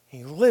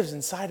 He lives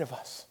inside of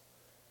us.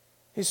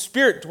 His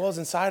Spirit dwells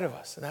inside of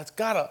us, and that's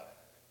got to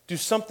do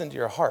something to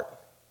your heart.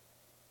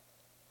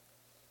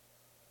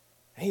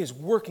 And He is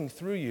working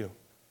through you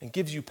and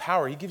gives you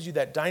power. He gives you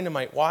that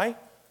dynamite. Why?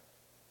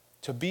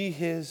 To be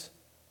His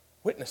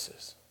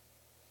witnesses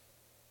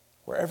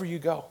wherever you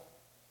go.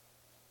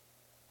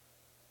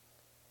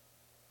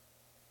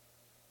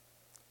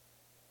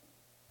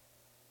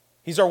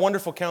 He's our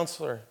wonderful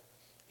counselor.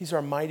 He's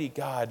our mighty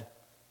God.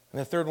 And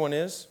the third one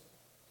is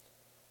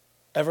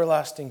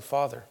everlasting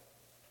Father.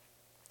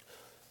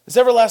 This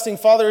everlasting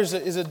Father is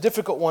a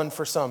difficult one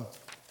for some.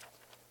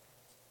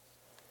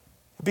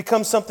 It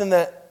becomes something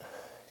that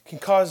can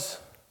cause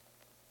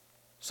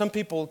some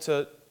people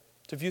to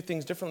view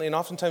things differently. And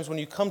oftentimes when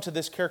you come to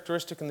this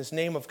characteristic and this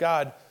name of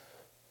God,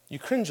 you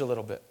cringe a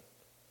little bit.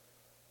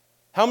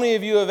 How many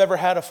of you have ever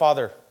had a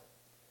father?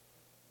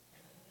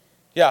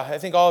 Yeah, I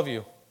think all of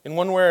you, in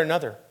one way or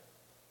another.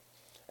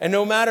 And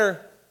no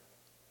matter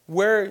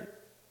where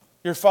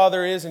your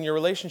father is and your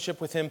relationship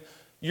with him,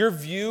 your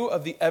view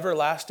of the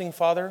everlasting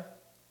Father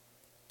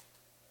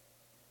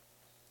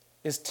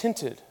is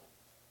tinted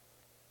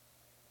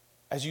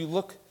as you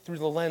look through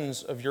the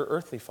lens of your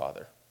earthly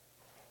father.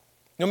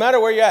 No matter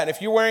where you're at,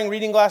 if you're wearing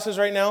reading glasses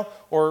right now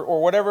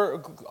or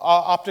whatever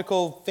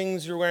optical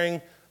things you're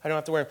wearing, I don't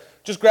have to wear them.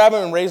 Just grab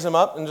them and raise them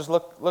up and just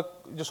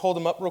look, just hold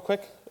them up real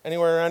quick.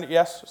 Anywhere around it?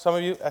 Yes, some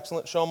of you,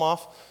 excellent, show them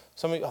off.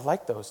 Some of you, I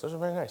like those are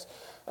very nice.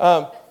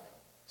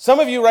 Some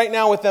of you right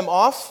now with them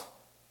off,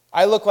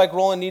 I look like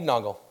Roland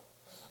Neednoggle.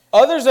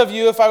 Others of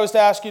you, if I was to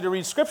ask you to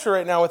read scripture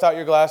right now without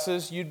your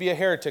glasses, you'd be a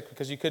heretic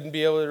because you couldn't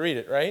be able to read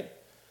it, right?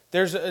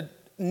 There's a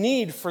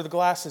need for the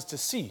glasses to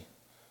see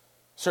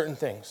certain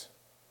things.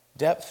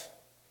 Depth,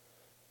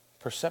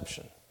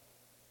 perception.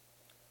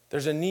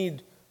 There's a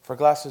need for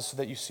glasses so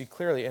that you see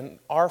clearly. And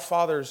our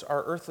fathers,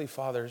 our earthly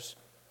fathers,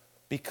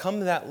 become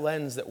that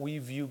lens that we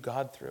view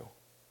God through.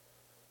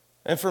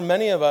 And for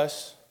many of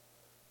us,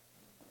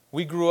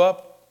 we grew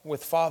up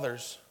with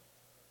fathers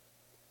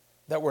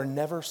that were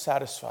never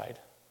satisfied.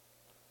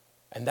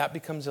 And that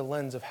becomes a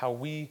lens of how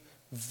we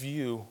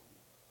view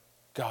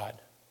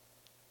God.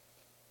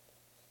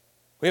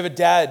 We have a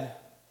dad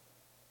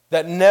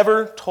that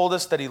never told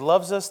us that he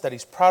loves us, that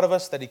he's proud of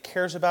us, that he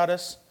cares about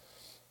us.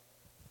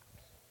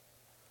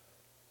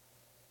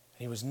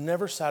 He was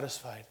never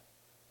satisfied.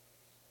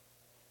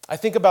 I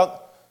think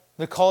about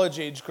the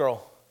college-age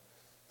girl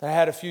that I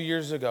had a few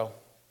years ago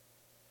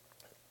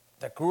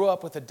that grew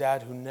up with a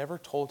dad who never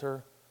told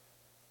her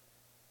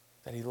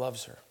that he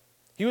loves her.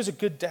 He was a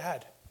good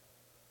dad.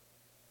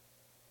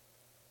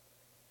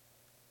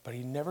 But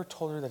he never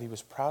told her that he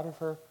was proud of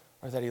her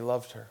or that he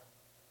loved her.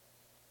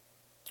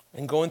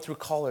 And going through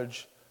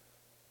college,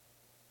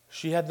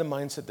 she had the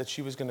mindset that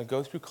she was going to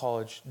go through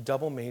college,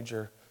 double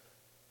major,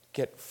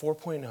 get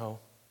 4.0,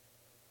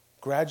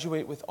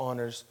 graduate with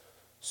honors,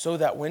 so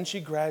that when she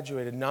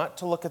graduated, not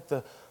to look at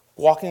the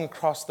walking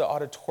across the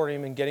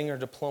auditorium and getting her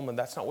diploma,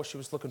 that's not what she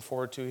was looking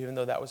forward to, even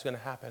though that was going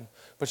to happen.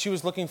 But she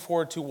was looking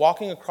forward to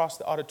walking across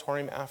the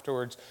auditorium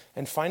afterwards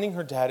and finding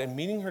her dad and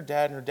meeting her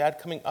dad, and her dad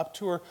coming up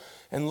to her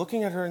and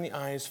looking at her in the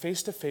eyes,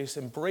 face to face,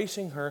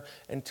 embracing her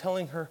and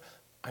telling her,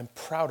 "I'm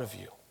proud of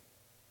you."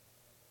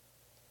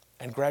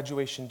 And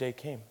graduation day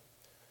came.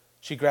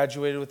 She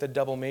graduated with a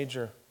double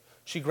major.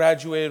 She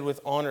graduated with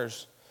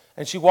honors.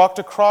 And she walked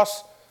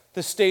across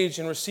the stage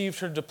and received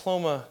her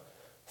diploma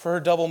for her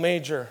double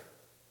major.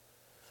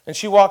 And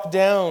she walked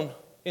down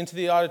into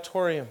the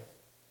auditorium.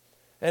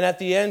 And at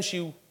the end,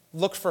 she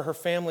looked for her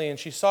family, and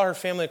she saw her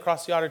family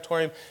across the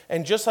auditorium.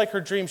 And just like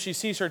her dream, she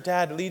sees her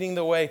dad leading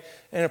the way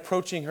and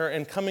approaching her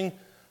and coming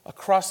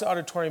across the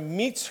auditorium,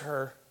 meets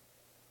her,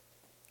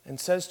 and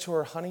says to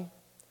her, "Honey,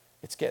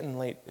 it's getting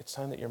late. It's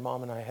time that your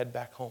mom and I head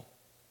back home."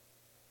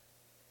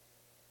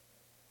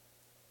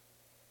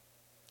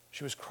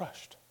 She was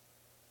crushed.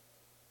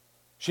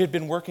 She had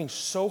been working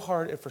so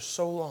hard and for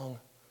so long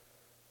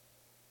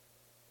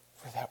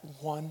for that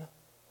one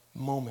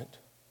moment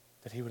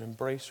that he would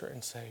embrace her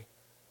and say,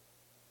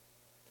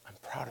 "I'm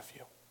proud of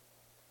you."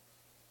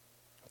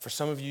 For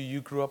some of you,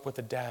 you grew up with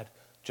a dad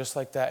just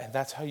like that, and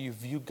that's how you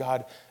view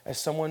God, as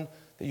someone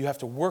that you have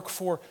to work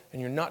for,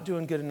 and you're not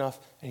doing good enough,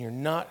 and you're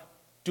not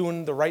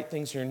doing the right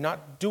things, you're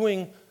not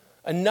doing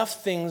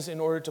enough things in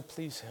order to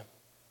please him.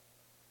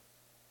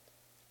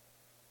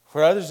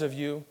 For others of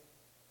you,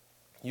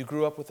 you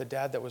grew up with a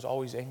dad that was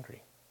always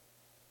angry.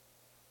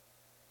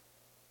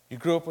 You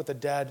grew up with a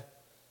dad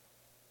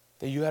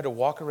that you had to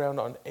walk around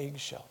on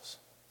eggshells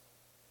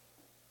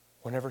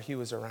whenever he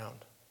was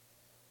around,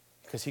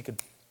 because he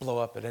could blow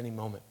up at any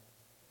moment.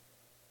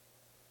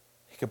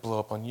 He could blow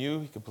up on you,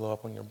 he could blow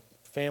up on your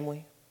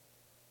family.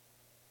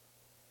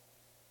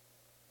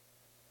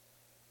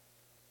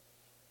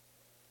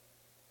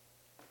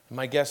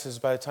 My guess is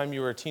by the time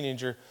you were a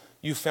teenager,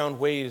 you found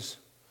ways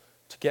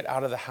to get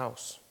out of the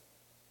house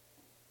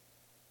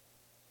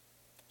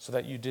so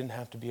that you didn't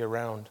have to be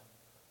around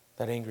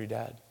that angry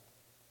dad.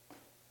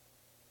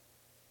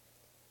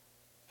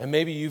 And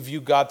maybe you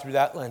view God through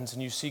that lens,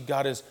 and you see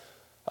God as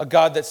a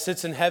God that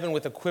sits in heaven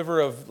with a quiver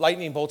of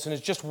lightning bolts and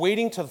is just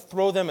waiting to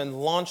throw them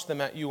and launch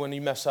them at you when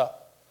you mess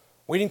up.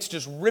 Waiting to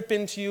just rip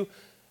into you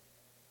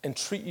and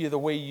treat you the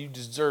way you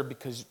deserve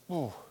because,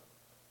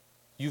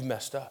 you've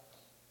messed up.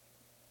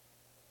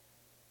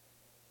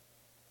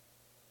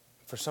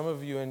 For some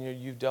of you in here,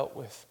 you've dealt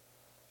with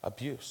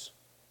abuse.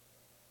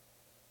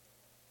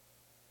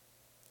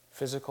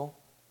 Physical,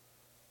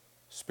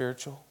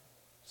 spiritual,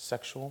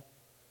 sexual,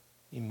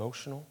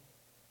 emotional.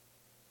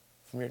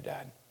 from your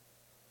dad.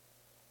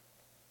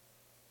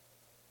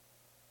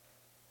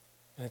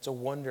 And it's a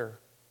wonder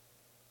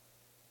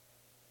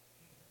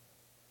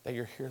that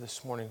you're here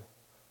this morning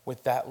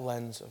with that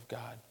lens of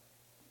God.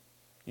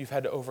 You've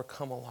had to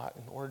overcome a lot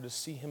in order to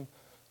see him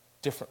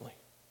differently.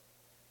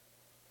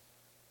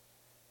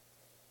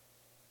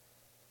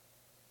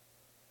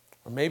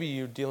 Or maybe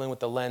you're dealing with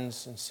the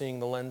lens and seeing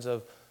the lens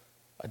of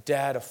a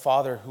dad, a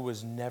father who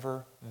was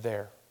never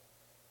there.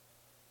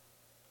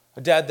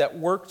 A dad that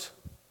worked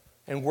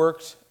and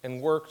worked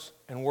and worked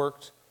and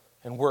worked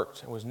and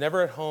worked and was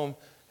never at home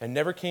and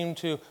never came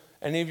to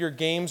any of your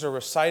games or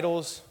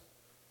recitals,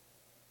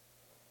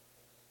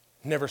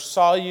 never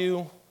saw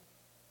you.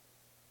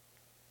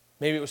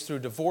 Maybe it was through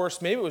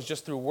divorce, maybe it was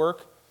just through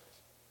work,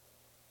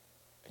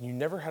 and you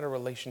never had a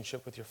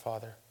relationship with your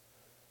father.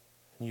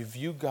 And you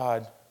view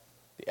God,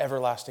 the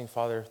everlasting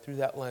Father, through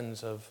that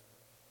lens of,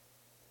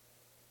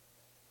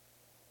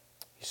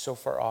 he's so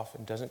far off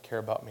and doesn't care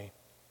about me.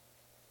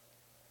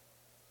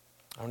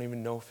 I don't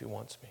even know if he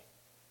wants me.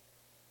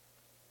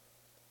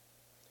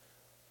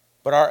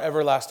 But our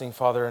everlasting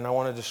Father, and I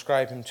want to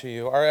describe him to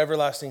you, our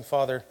everlasting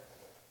Father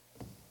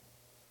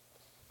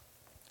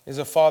is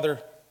a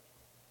Father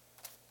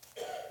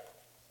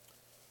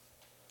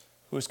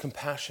who is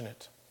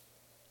compassionate.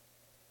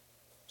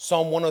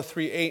 Psalm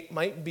 103:8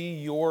 might be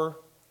your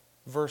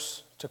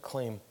verse to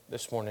claim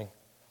this morning.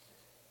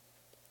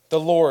 The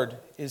Lord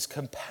is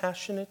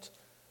compassionate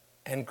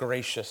and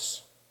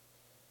gracious,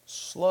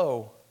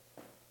 slow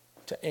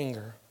to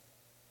anger,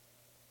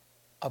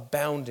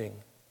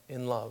 abounding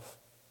in love.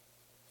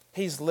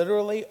 He's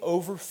literally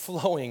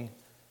overflowing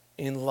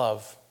in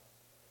love.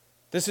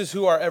 This is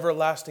who our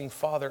everlasting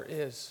Father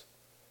is.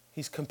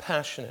 He's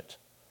compassionate.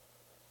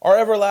 Our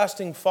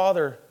everlasting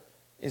Father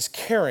is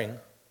caring.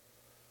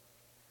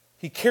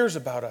 He cares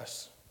about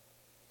us.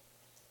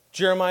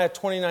 Jeremiah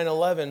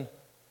 29:11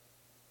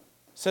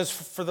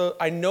 says,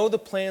 I know the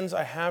plans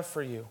I have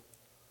for you,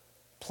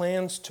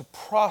 plans to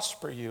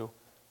prosper you,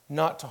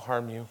 not to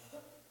harm you,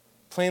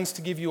 plans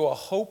to give you a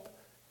hope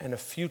and a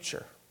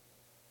future.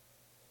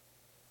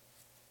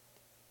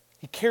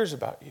 He cares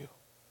about you.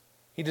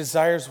 He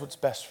desires what's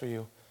best for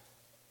you,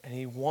 and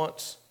he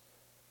wants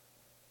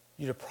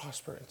you to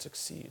prosper and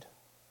succeed.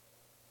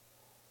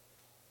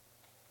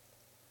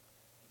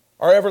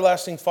 Our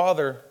everlasting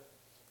Father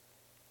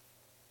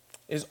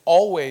is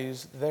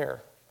always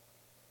there.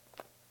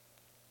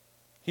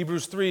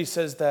 Hebrews 3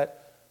 says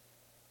that,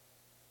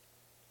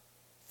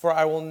 for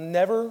I will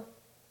never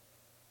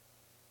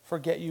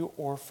forget you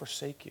or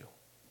forsake you.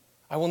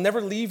 I will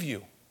never leave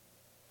you.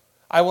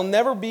 I will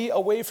never be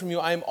away from you.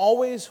 I am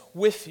always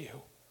with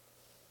you.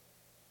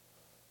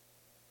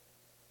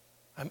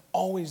 I'm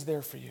always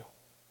there for you.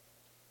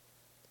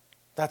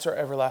 That's our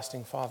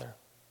everlasting Father.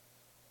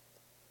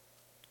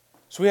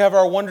 So we have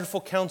our wonderful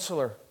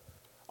Counselor,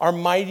 our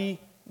mighty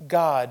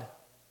God,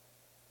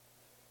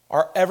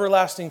 our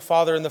everlasting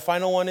Father, and the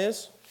final one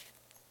is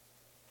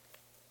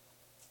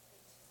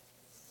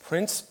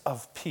Prince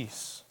of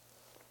Peace.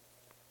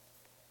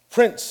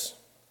 Prince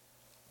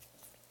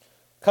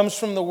comes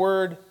from the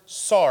word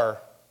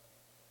Sar,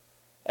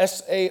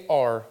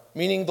 S-A-R,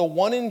 meaning the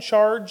one in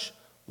charge,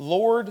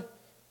 Lord,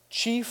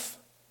 Chief,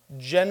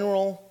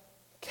 General,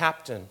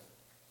 Captain.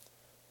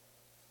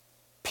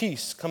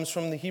 Peace comes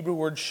from the Hebrew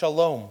word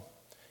shalom.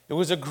 It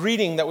was a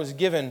greeting that was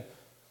given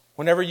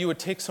whenever you would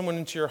take someone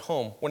into your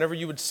home, whenever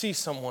you would see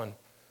someone.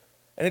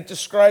 And it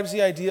describes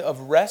the idea of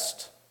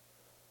rest,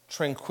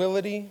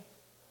 tranquility,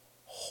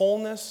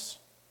 wholeness,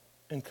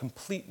 and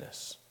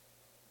completeness.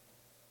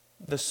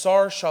 The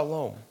Sar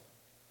Shalom.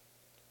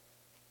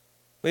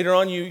 Later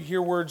on, you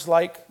hear words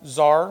like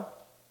Czar,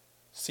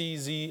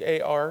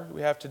 C-Z-A-R,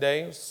 we have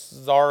today.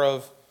 Czar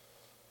of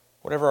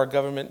whatever our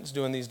government is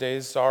doing these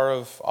days. Czar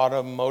of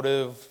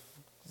automotive,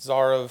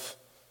 Czar of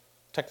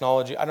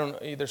technology. I don't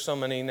know. There's so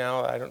many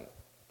now.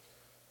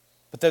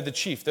 But they're the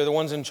chief. They're the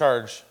ones in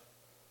charge.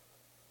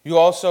 You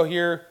also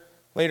hear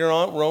later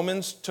on,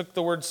 Romans took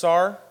the word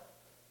Tsar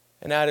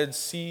and added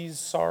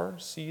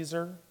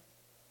Caesar,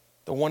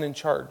 the one in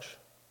charge.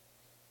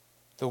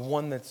 The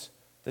one that's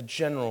the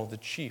general, the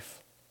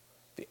chief,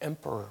 the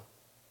emperor.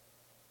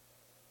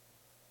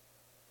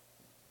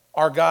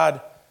 Our God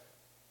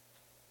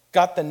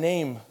got the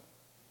name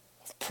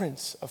of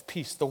Prince of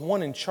Peace, the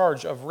one in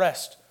charge of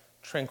rest,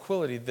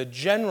 tranquility, the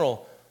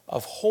general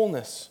of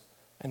wholeness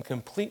and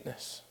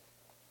completeness.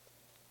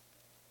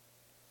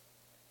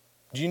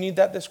 Do you need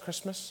that this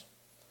Christmas?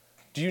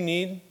 Do you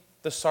need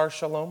the Sar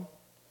Shalom,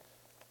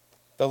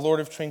 the Lord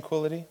of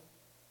tranquility?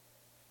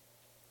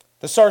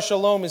 The Sar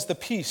Shalom is the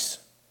peace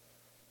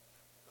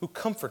who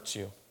comforts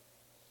you.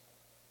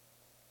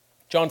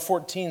 John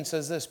 14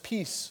 says this,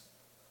 peace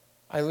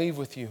I leave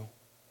with you.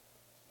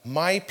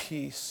 My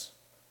peace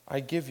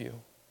I give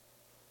you.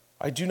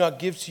 I do not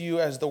give to you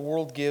as the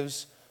world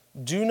gives.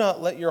 Do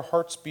not let your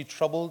hearts be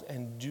troubled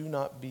and do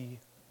not be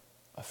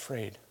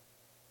afraid.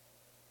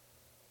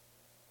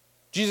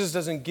 Jesus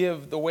doesn't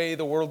give the way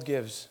the world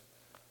gives.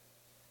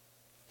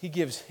 He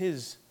gives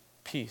his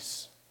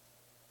peace.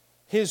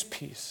 His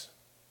peace.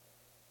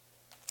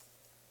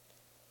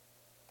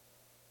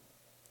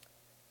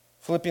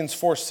 Philippians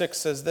 4:6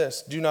 says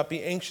this, "Do not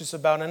be anxious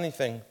about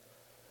anything,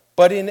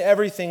 but in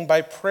everything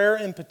by prayer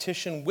and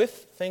petition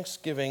with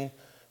thanksgiving,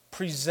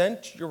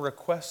 present your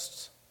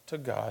requests to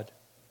God.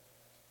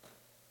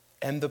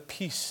 And the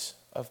peace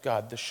of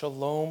God, the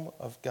shalom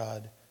of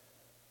God,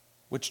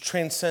 which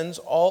transcends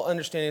all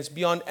understanding, it's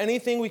beyond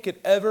anything we could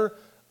ever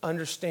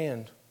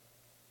understand,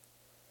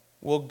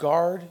 will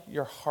guard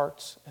your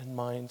hearts and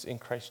minds in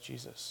Christ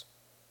Jesus."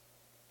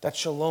 That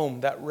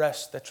shalom, that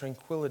rest, that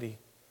tranquility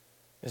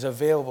is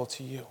available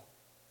to you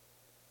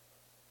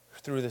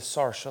through the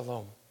Sar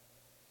Shalom.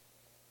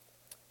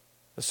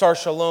 The Sar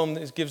Shalom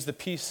gives the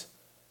peace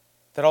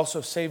that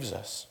also saves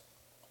us.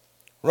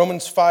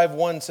 Romans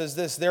 5:1 says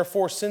this,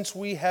 "Therefore, since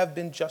we have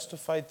been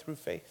justified through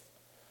faith,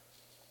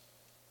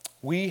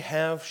 we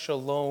have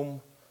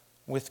shalom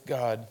with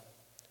God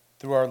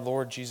through our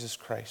Lord Jesus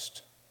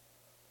Christ."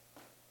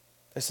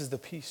 This is the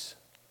peace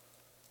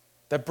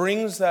that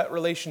brings that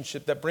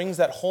relationship, that brings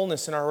that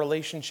wholeness in our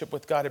relationship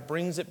with God. It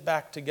brings it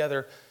back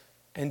together.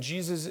 And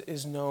Jesus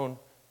is known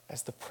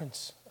as the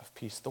Prince of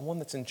Peace, the one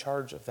that's in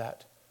charge of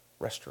that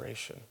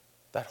restoration,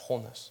 that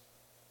wholeness.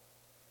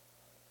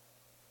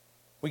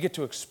 We get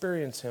to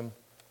experience him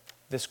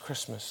this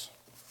Christmas.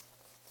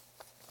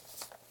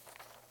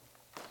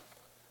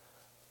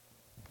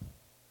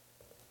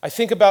 I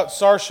think about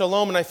Sar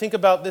Shalom and I think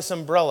about this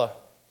umbrella.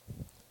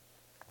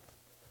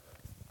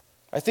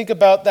 I think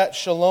about that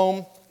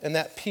shalom and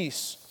that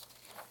peace,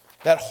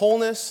 that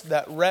wholeness,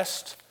 that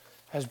rest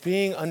as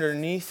being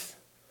underneath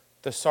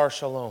the Sar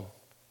Shalom.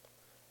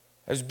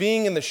 As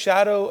being in the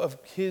shadow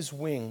of his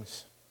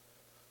wings,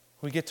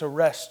 we get to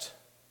rest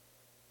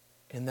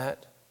in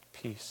that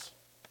peace.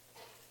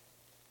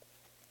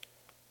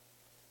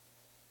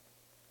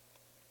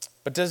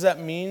 But does that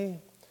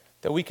mean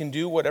that we can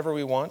do whatever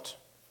we want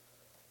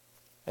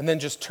and then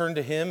just turn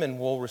to him and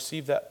we'll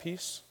receive that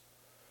peace?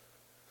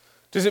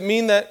 Does it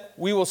mean that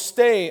we will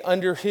stay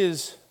under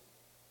his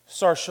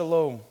Sar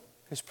Shalom,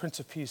 his Prince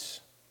of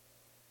Peace,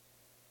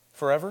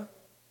 forever?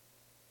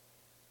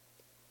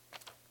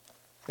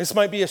 This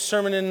might be a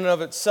sermon in and of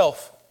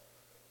itself,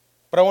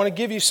 but I want to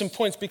give you some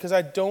points because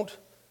I don't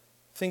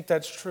think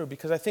that's true.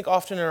 Because I think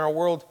often in our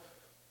world,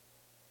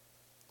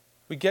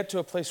 we get to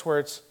a place where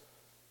it's,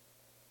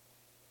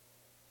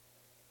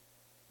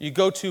 you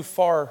go too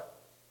far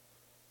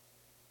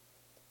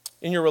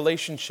in your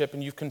relationship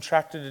and you've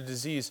contracted a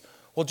disease.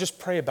 Well, just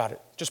pray about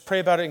it. Just pray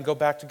about it and go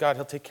back to God.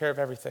 He'll take care of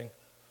everything.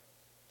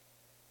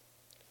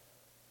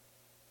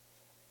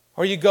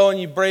 Or you go and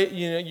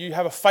you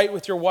have a fight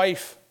with your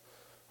wife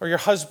or your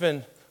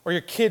husband or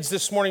your kids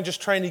this morning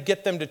just trying to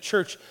get them to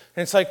church.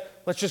 And it's like,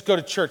 let's just go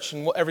to church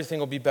and everything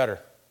will be better.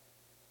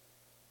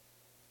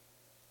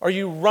 Or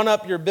you run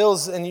up your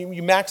bills and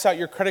you max out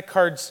your credit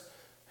cards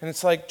and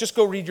it's like, just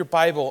go read your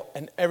Bible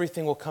and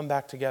everything will come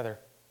back together.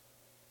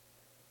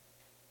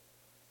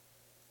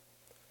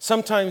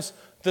 Sometimes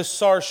the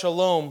Sar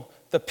Shalom,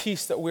 the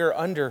peace that we're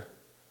under,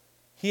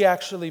 he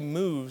actually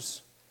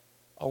moves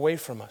away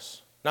from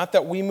us. Not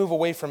that we move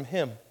away from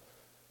him,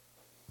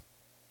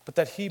 but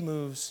that he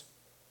moves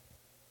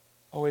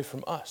away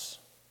from us.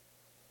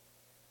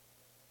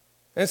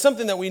 And it's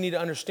something that we need to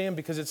understand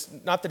because it's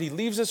not that he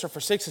leaves us or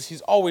forsakes us,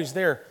 he's always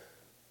there,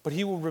 but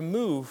he will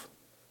remove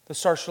the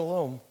Sar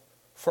Shalom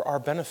for our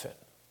benefit.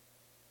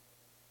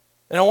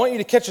 And I want you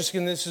to catch this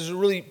again. This is a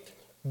really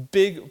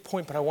big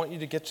point, but I want you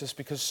to get this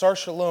because Sar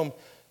Shalom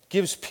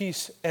gives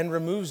peace and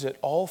removes it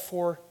all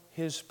for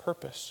his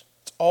purpose.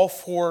 It's all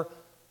for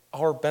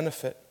our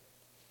benefit.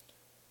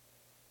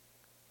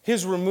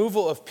 His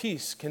removal of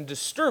peace can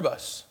disturb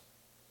us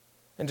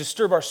and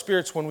disturb our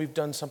spirits when we've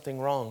done something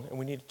wrong and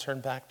we need to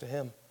turn back to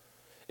him.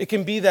 It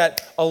can be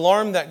that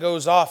alarm that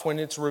goes off when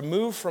it's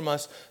removed from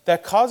us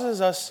that causes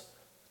us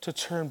to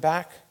turn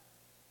back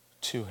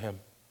to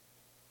him.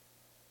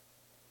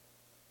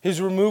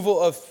 His removal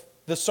of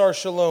the Sar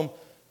Shalom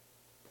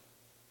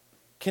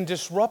can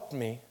disrupt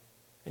me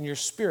and your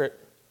spirit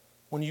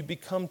when you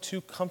become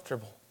too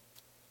comfortable.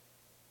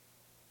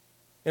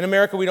 In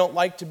America, we don't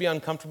like to be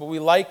uncomfortable. We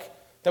like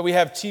that we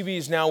have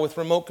TVs now with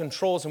remote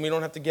controls and we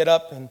don't have to get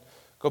up and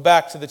go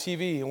back to the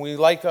TV. And we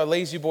like our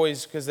lazy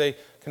boys because they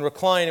can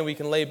recline and we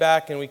can lay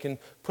back and we can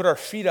put our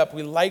feet up.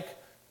 We like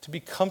to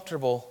be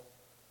comfortable.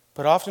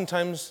 But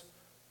oftentimes,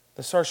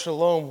 the Sar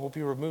Shalom will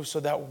be removed so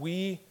that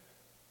we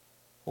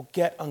will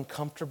get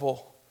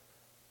uncomfortable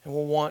and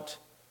will want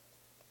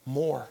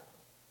more.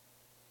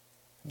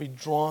 Be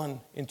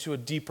drawn into a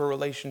deeper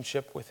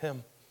relationship with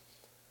him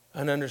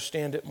and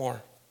understand it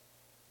more.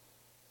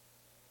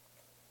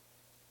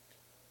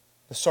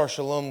 The Sar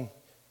Shalom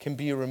can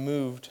be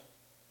removed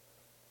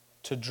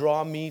to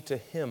draw me to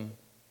him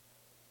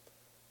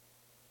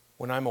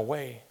when I'm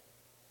away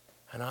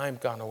and I'm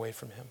gone away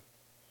from him.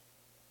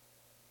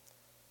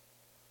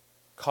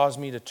 Cause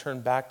me to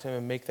turn back to him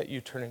and make that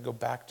U-turn and go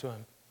back to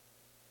him.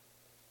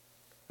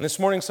 And this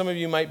morning, some of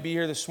you might be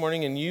here this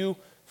morning and you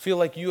feel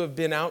like you have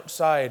been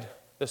outside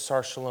the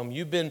Sar Shalom.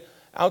 You've been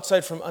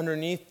outside from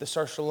underneath the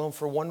Sar Shalom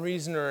for one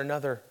reason or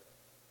another.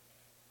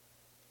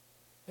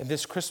 And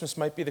this Christmas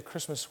might be the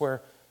Christmas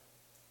where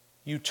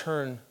you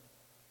turn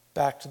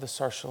back to the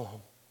Sar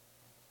Shalom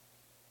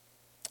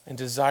and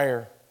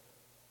desire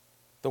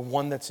the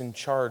one that's in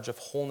charge of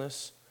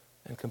wholeness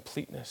and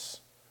completeness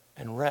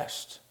and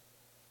rest,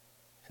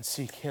 and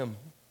seek him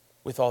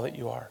with all that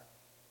you are.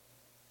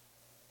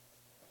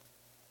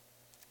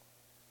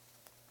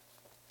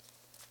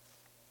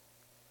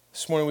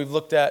 This morning we've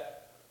looked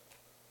at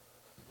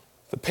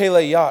the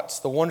Pele Yachts,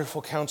 the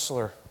wonderful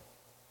counselor,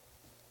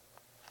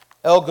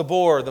 El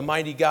Gabor, the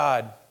mighty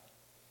God,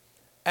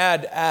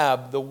 Ad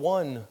Ab, the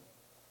one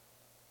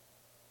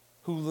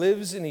who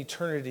lives in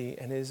eternity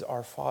and is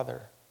our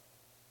Father,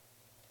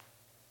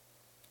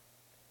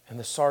 and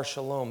the Sar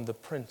Shalom, the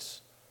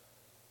Prince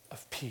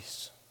of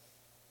Peace.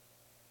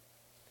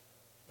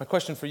 My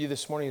question for you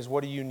this morning is,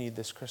 what do you need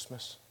this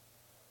Christmas?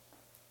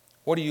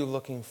 What are you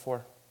looking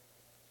for?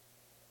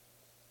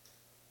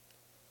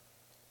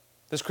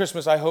 This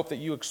Christmas, I hope that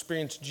you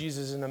experience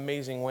Jesus in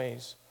amazing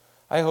ways.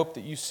 I hope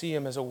that you see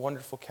him as a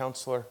wonderful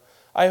counselor.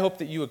 I hope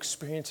that you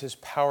experience his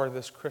power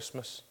this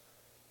Christmas.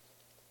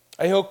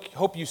 I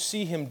hope you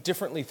see him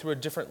differently through a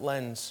different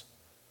lens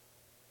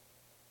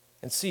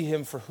and see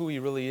him for who he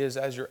really is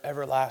as your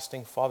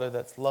everlasting Father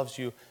that loves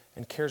you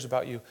and cares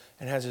about you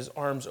and has his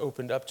arms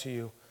opened up to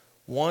you,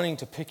 wanting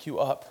to pick you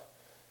up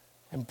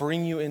and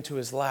bring you into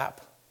his lap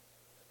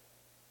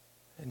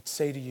and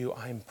say to you,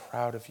 I am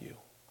proud of you.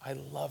 I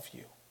love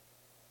you.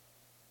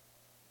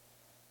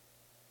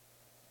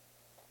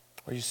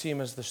 Or you see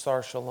him as the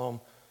Sar Shalom,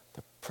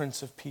 the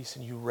Prince of Peace,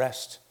 and you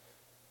rest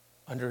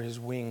under his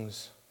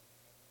wings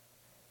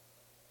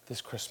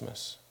this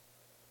Christmas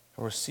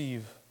and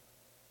receive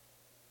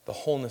the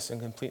wholeness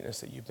and completeness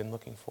that you've been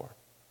looking for.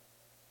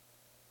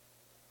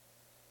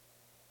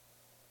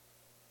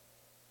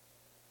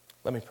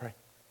 Let me pray.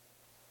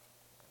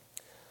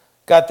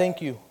 God, thank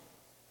you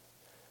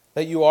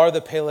that you are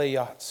the Pele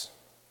Yachts,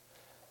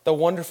 the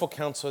wonderful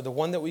counselor, the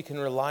one that we can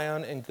rely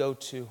on and go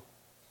to,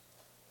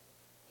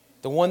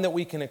 the one that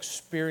we can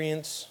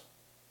experience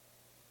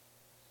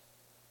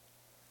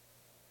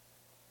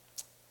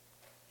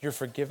your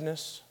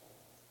forgiveness,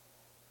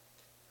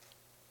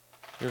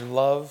 your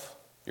love,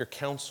 your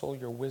counsel,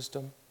 your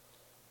wisdom.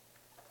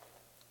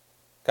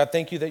 God,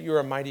 thank you that you are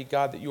a mighty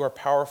God, that you are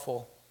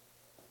powerful,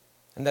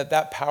 and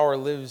that power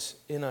lives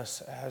in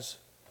us as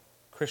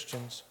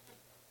Christians.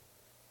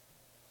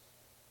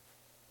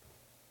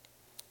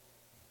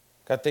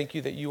 God, thank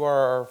you that you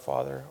are our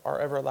Father,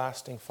 our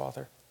everlasting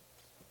Father.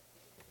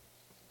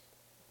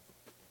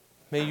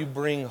 May you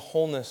bring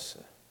wholeness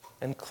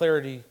and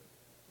clarity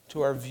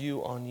to our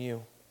view on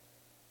you.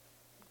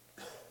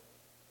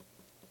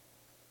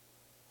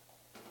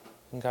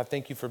 And God,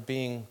 thank you for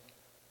being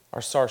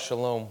our Sar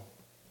Shalom,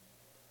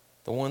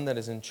 the one that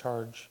is in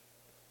charge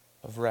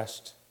of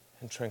rest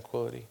and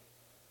tranquility.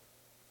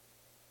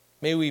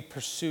 May we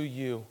pursue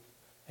you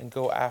and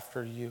go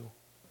after you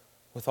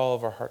with all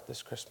of our heart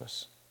this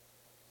Christmas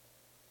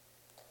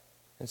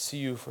and see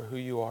you for who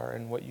you are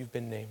and what you've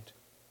been named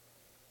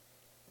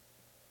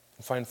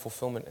and find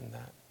fulfillment in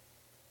that.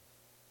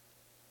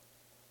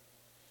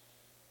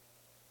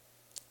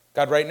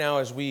 God, right now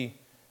as we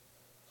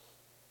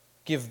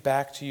give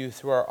back to you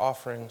through our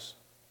offerings,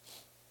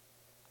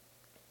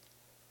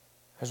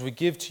 as we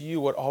give to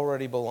you what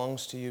already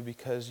belongs to you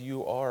because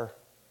you are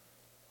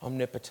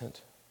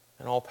omnipotent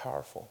and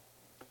all-powerful.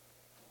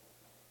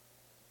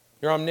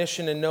 You're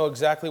omniscient and know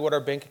exactly what our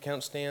bank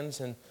account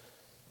stands and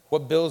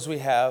what bills we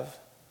have,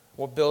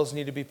 what bills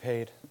need to be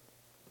paid.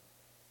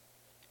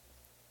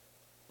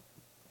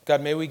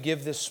 God, may we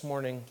give this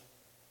morning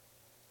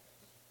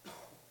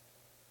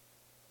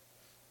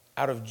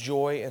out of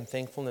joy and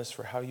thankfulness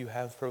for how you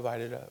have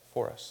provided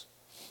for us.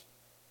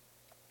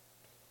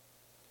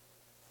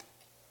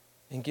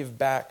 And give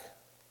back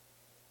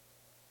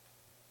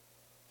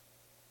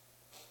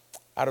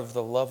out of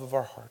the love of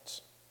our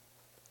hearts,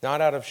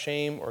 not out of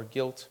shame or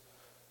guilt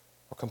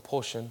or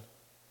compulsion.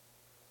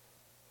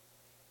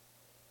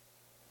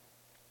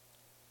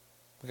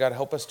 God,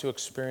 help us to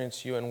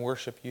experience you and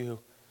worship you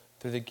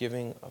through the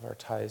giving of our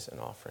tithes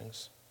and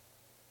offerings.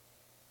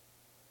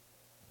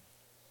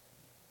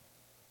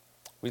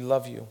 We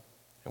love you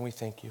and we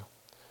thank you.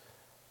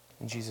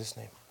 In Jesus'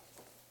 name,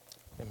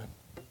 amen.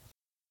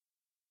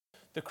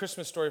 The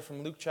Christmas story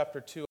from Luke chapter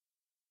 2.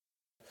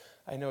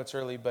 I know it's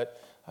early,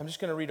 but I'm just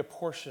going to read a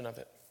portion of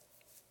it.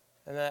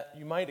 And that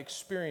you might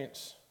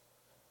experience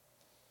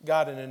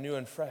God in a new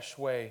and fresh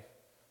way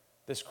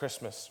this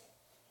Christmas.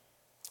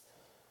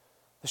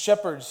 The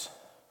shepherds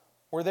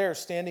were there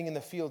standing in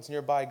the fields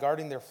nearby,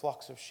 guarding their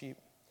flocks of sheep.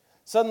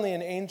 Suddenly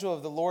an angel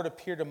of the Lord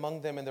appeared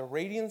among them, and the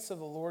radiance of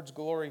the Lord's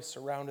glory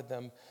surrounded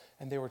them,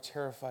 and they were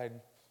terrified.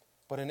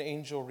 But an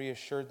angel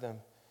reassured them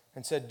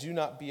and said, "Do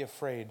not be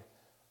afraid.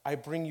 I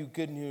bring you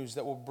good news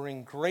that will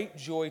bring great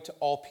joy to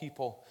all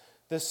people.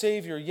 The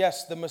Savior,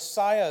 yes, the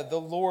Messiah,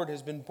 the Lord,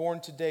 has been born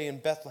today in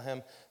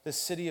Bethlehem, the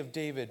city of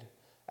David,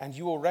 and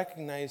you will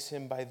recognize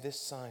him by this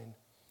sign.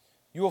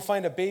 You will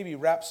find a baby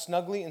wrapped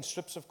snugly in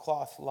strips of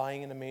cloth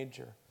lying in a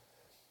manger."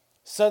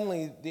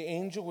 Suddenly, the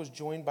angel was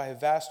joined by a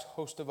vast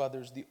host of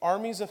others, the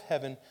armies of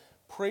heaven,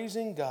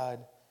 praising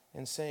God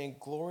and saying,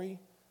 "Glory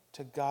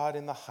to God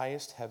in the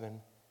highest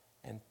heaven,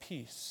 and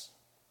peace,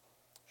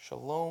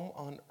 shalom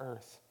on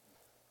earth,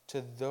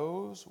 to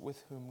those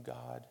with whom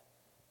God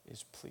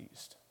is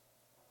pleased."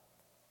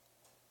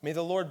 May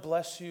the Lord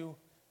bless you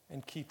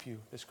and keep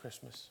you this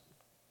Christmas.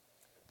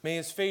 May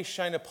his face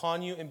shine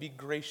upon you and be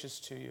gracious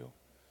to you.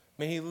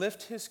 May he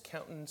lift his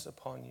countenance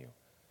upon you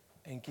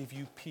and give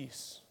you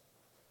peace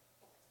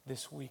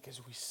this week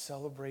as we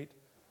celebrate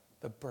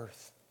the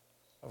birth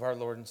of our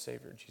Lord and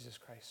Savior, Jesus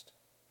Christ.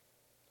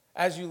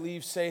 As you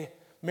leave, say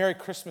Merry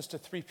Christmas to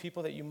 3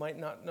 people that you might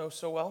not know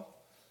so well,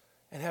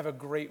 and have a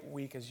great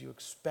week as you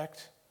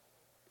expect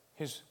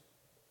his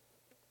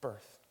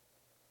birth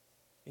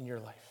in your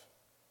life.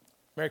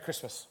 Merry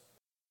Christmas.